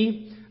yet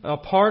we,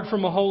 apart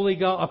from a holy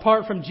God,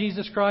 apart from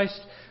Jesus Christ,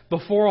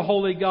 before a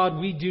holy God,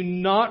 we do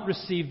not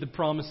receive the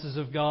promises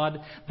of God.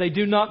 They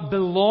do not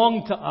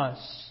belong to us,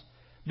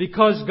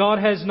 because God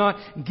has not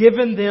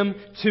given them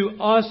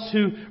to us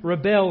who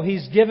rebel.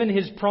 He's given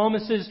His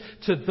promises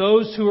to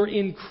those who are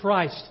in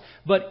Christ.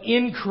 But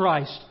in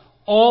Christ,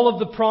 all of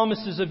the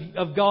promises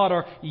of God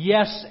are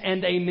yes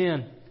and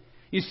amen.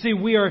 You see,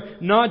 we are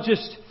not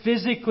just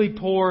physically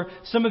poor.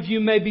 Some of you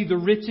may be the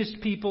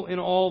richest people in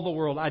all the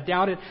world. I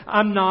doubt it.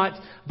 I'm not.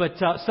 But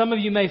some of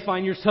you may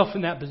find yourself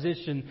in that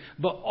position.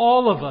 But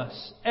all of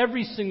us,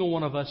 every single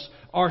one of us,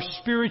 are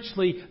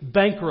spiritually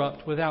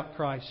bankrupt without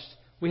Christ.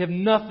 We have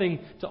nothing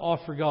to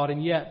offer God.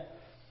 And yet,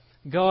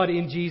 God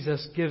in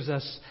Jesus gives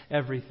us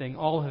everything.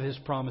 All of His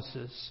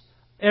promises.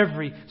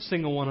 Every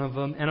single one of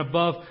them. And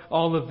above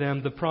all of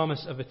them, the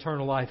promise of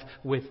eternal life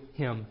with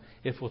Him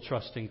if we'll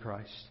trust in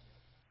Christ.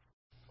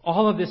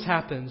 All of this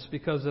happens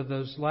because of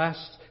those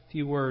last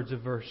few words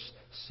of verse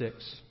 6.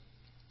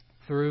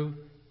 Through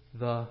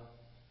the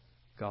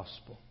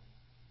gospel.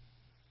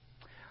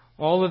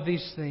 All of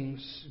these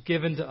things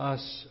given to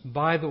us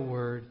by the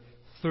Word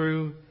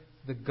through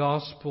the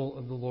gospel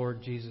of the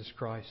Lord Jesus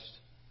Christ.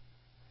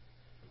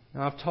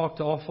 Now, I've talked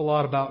an awful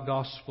lot about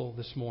gospel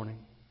this morning.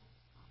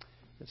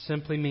 It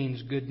simply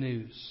means good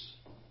news.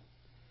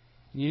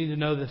 You need to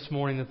know this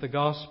morning that the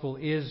gospel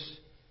is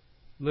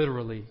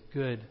literally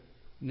good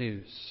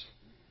news.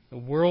 The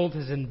world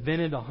has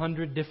invented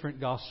 100 different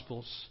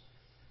gospels.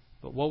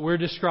 But what we're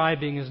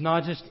describing is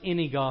not just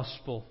any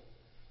gospel.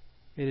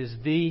 It is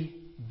the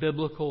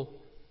biblical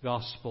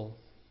gospel.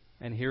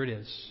 And here it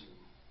is.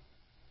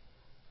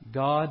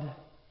 God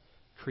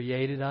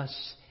created us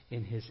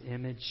in His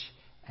image,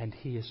 and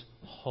He is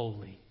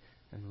holy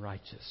and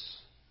righteous.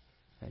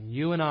 And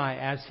you and I,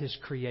 as His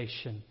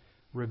creation,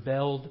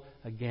 rebelled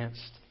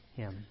against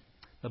Him.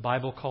 The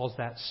Bible calls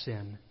that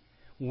sin.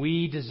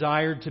 We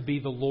desired to be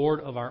the Lord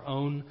of our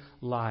own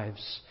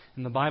lives.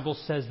 And the Bible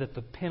says that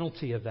the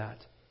penalty of that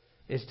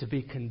is to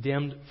be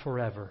condemned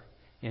forever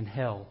in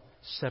hell,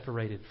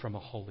 separated from a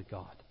holy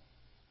God.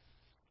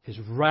 His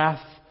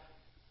wrath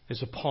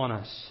is upon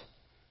us.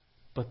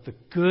 But the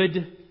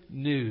good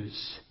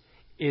news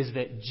is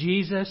that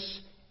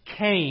Jesus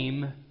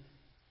came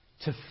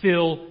to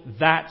fill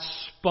that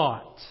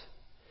spot.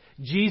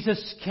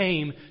 Jesus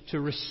came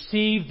to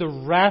receive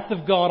the wrath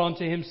of God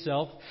onto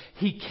Himself.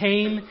 He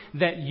came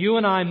that you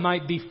and I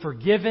might be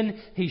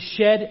forgiven. He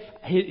shed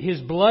His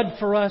blood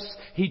for us.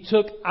 He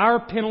took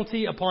our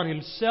penalty upon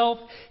Himself.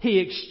 He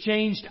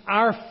exchanged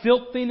our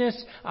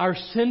filthiness, our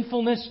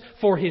sinfulness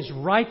for His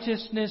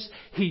righteousness.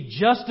 He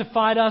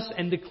justified us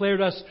and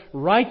declared us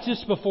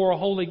righteous before a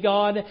holy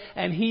God.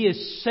 And He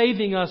is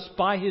saving us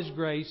by His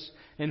grace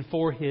and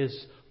for His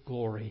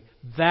glory.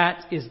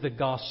 That is the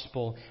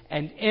gospel.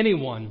 And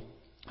anyone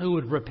who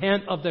would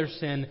repent of their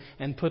sin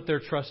and put their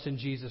trust in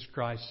Jesus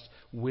Christ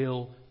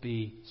will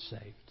be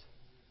saved.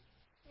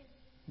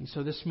 And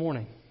so this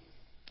morning,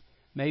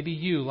 maybe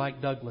you,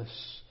 like Douglas,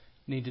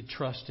 need to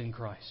trust in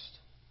Christ.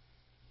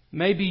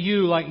 Maybe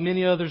you, like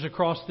many others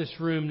across this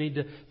room, need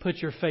to put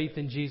your faith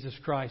in Jesus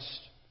Christ.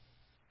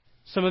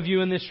 Some of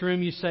you in this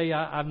room, you say,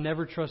 I've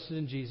never trusted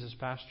in Jesus,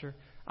 Pastor.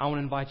 I want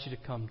to invite you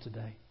to come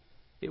today.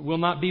 It will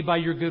not be by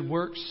your good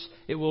works.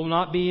 It will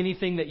not be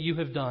anything that you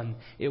have done.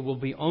 It will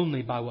be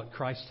only by what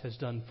Christ has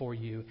done for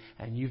you.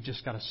 And you've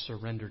just got to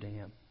surrender to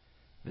Him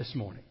this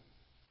morning.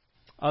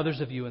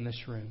 Others of you in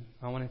this room,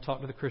 I want to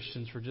talk to the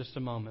Christians for just a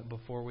moment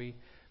before we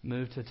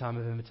move to a time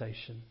of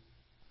invitation.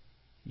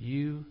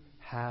 You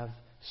have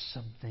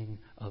something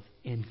of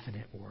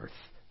infinite worth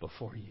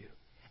before you.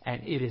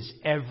 And it is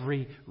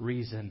every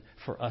reason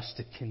for us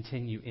to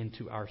continue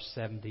into our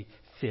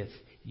 75th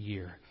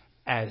year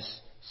as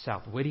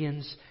South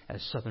Whittians,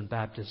 as Southern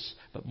Baptists,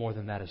 but more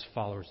than that, as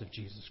followers of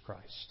Jesus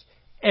Christ.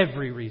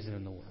 Every reason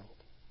in the world.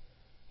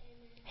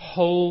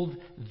 Hold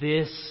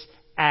this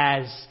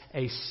as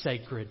a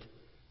sacred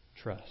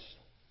trust.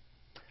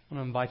 I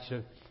want to invite you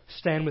to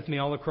stand with me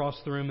all across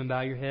the room and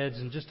bow your heads.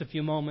 In just a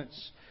few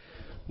moments,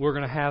 we're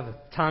going to have a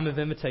time of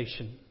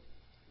invitation.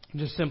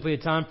 Just simply a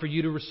time for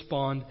you to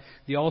respond.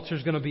 The altar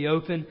is going to be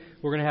open.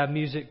 We're going to have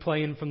music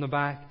playing from the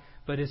back.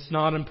 But it's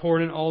not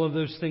important, all of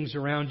those things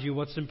around you.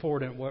 What's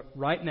important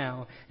right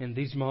now in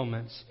these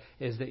moments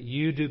is that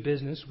you do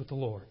business with the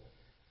Lord.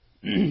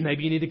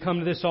 Maybe you need to come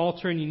to this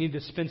altar and you need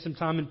to spend some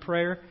time in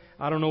prayer.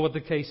 I don't know what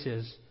the case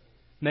is.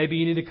 Maybe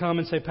you need to come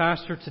and say,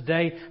 Pastor,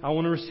 today I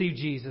want to receive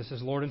Jesus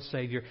as Lord and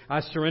Savior.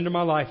 I surrender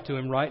my life to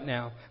Him right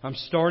now. I'm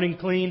starting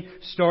clean,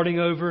 starting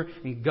over,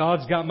 and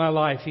God's got my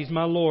life. He's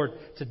my Lord.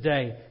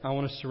 Today I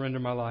want to surrender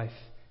my life,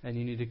 and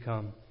you need to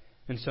come.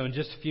 And so in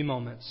just a few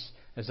moments,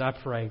 as I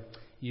pray,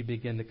 you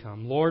begin to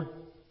come. Lord,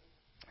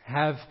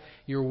 have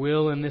your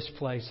will in this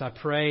place. I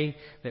pray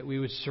that we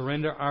would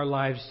surrender our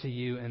lives to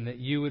you and that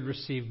you would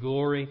receive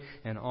glory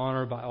and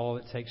honor by all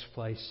that takes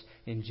place.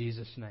 In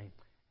Jesus' name,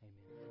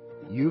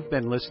 amen. You've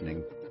been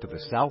listening to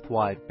the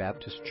Southwide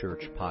Baptist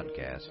Church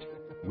podcast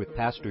with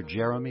Pastor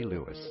Jeremy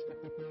Lewis.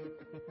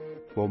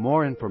 For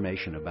more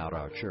information about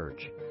our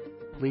church,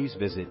 please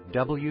visit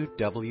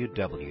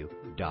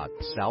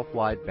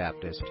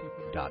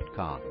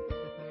www.southwidebaptist.com.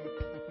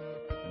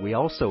 We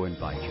also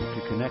invite you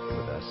to connect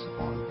with us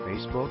on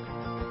Facebook,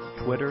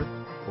 Twitter,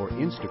 or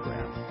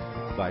Instagram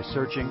by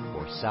searching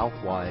for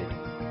Southwide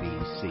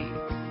BC.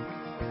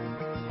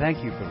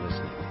 Thank you for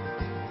listening,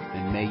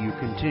 and may you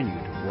continue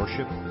to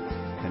worship,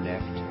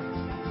 connect,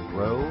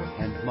 grow,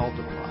 and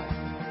multiply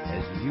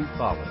as you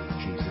follow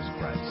Jesus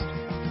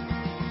Christ.